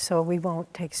 so we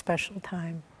won't take special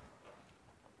time.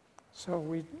 So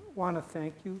we want to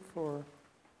thank you for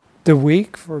the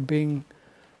week, for being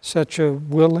such a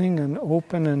willing and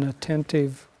open and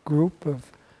attentive group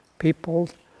of people.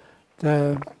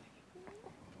 The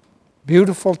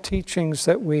beautiful teachings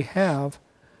that we have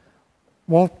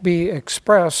won't be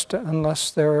expressed unless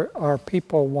there are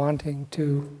people wanting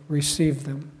to receive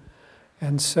them.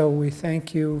 And so we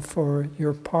thank you for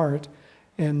your part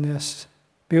in this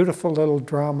beautiful little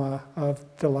drama of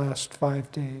the last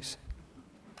 5 days.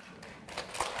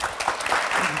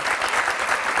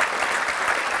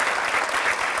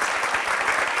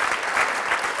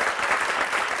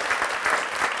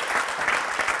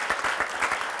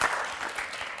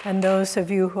 And those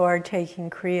of you who are taking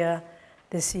Kriya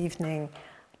this evening,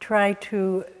 try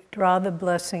to draw the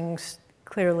blessings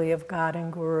clearly of God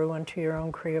and Guru into your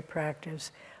own Kriya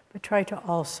practice, but try to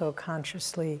also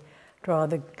consciously draw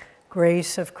the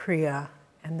grace of Kriya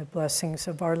and the blessings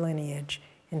of our lineage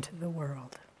into the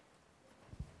world.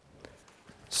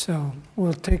 So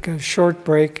we'll take a short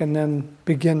break and then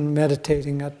begin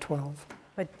meditating at 12.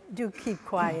 But do keep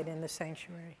quiet in the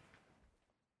sanctuary.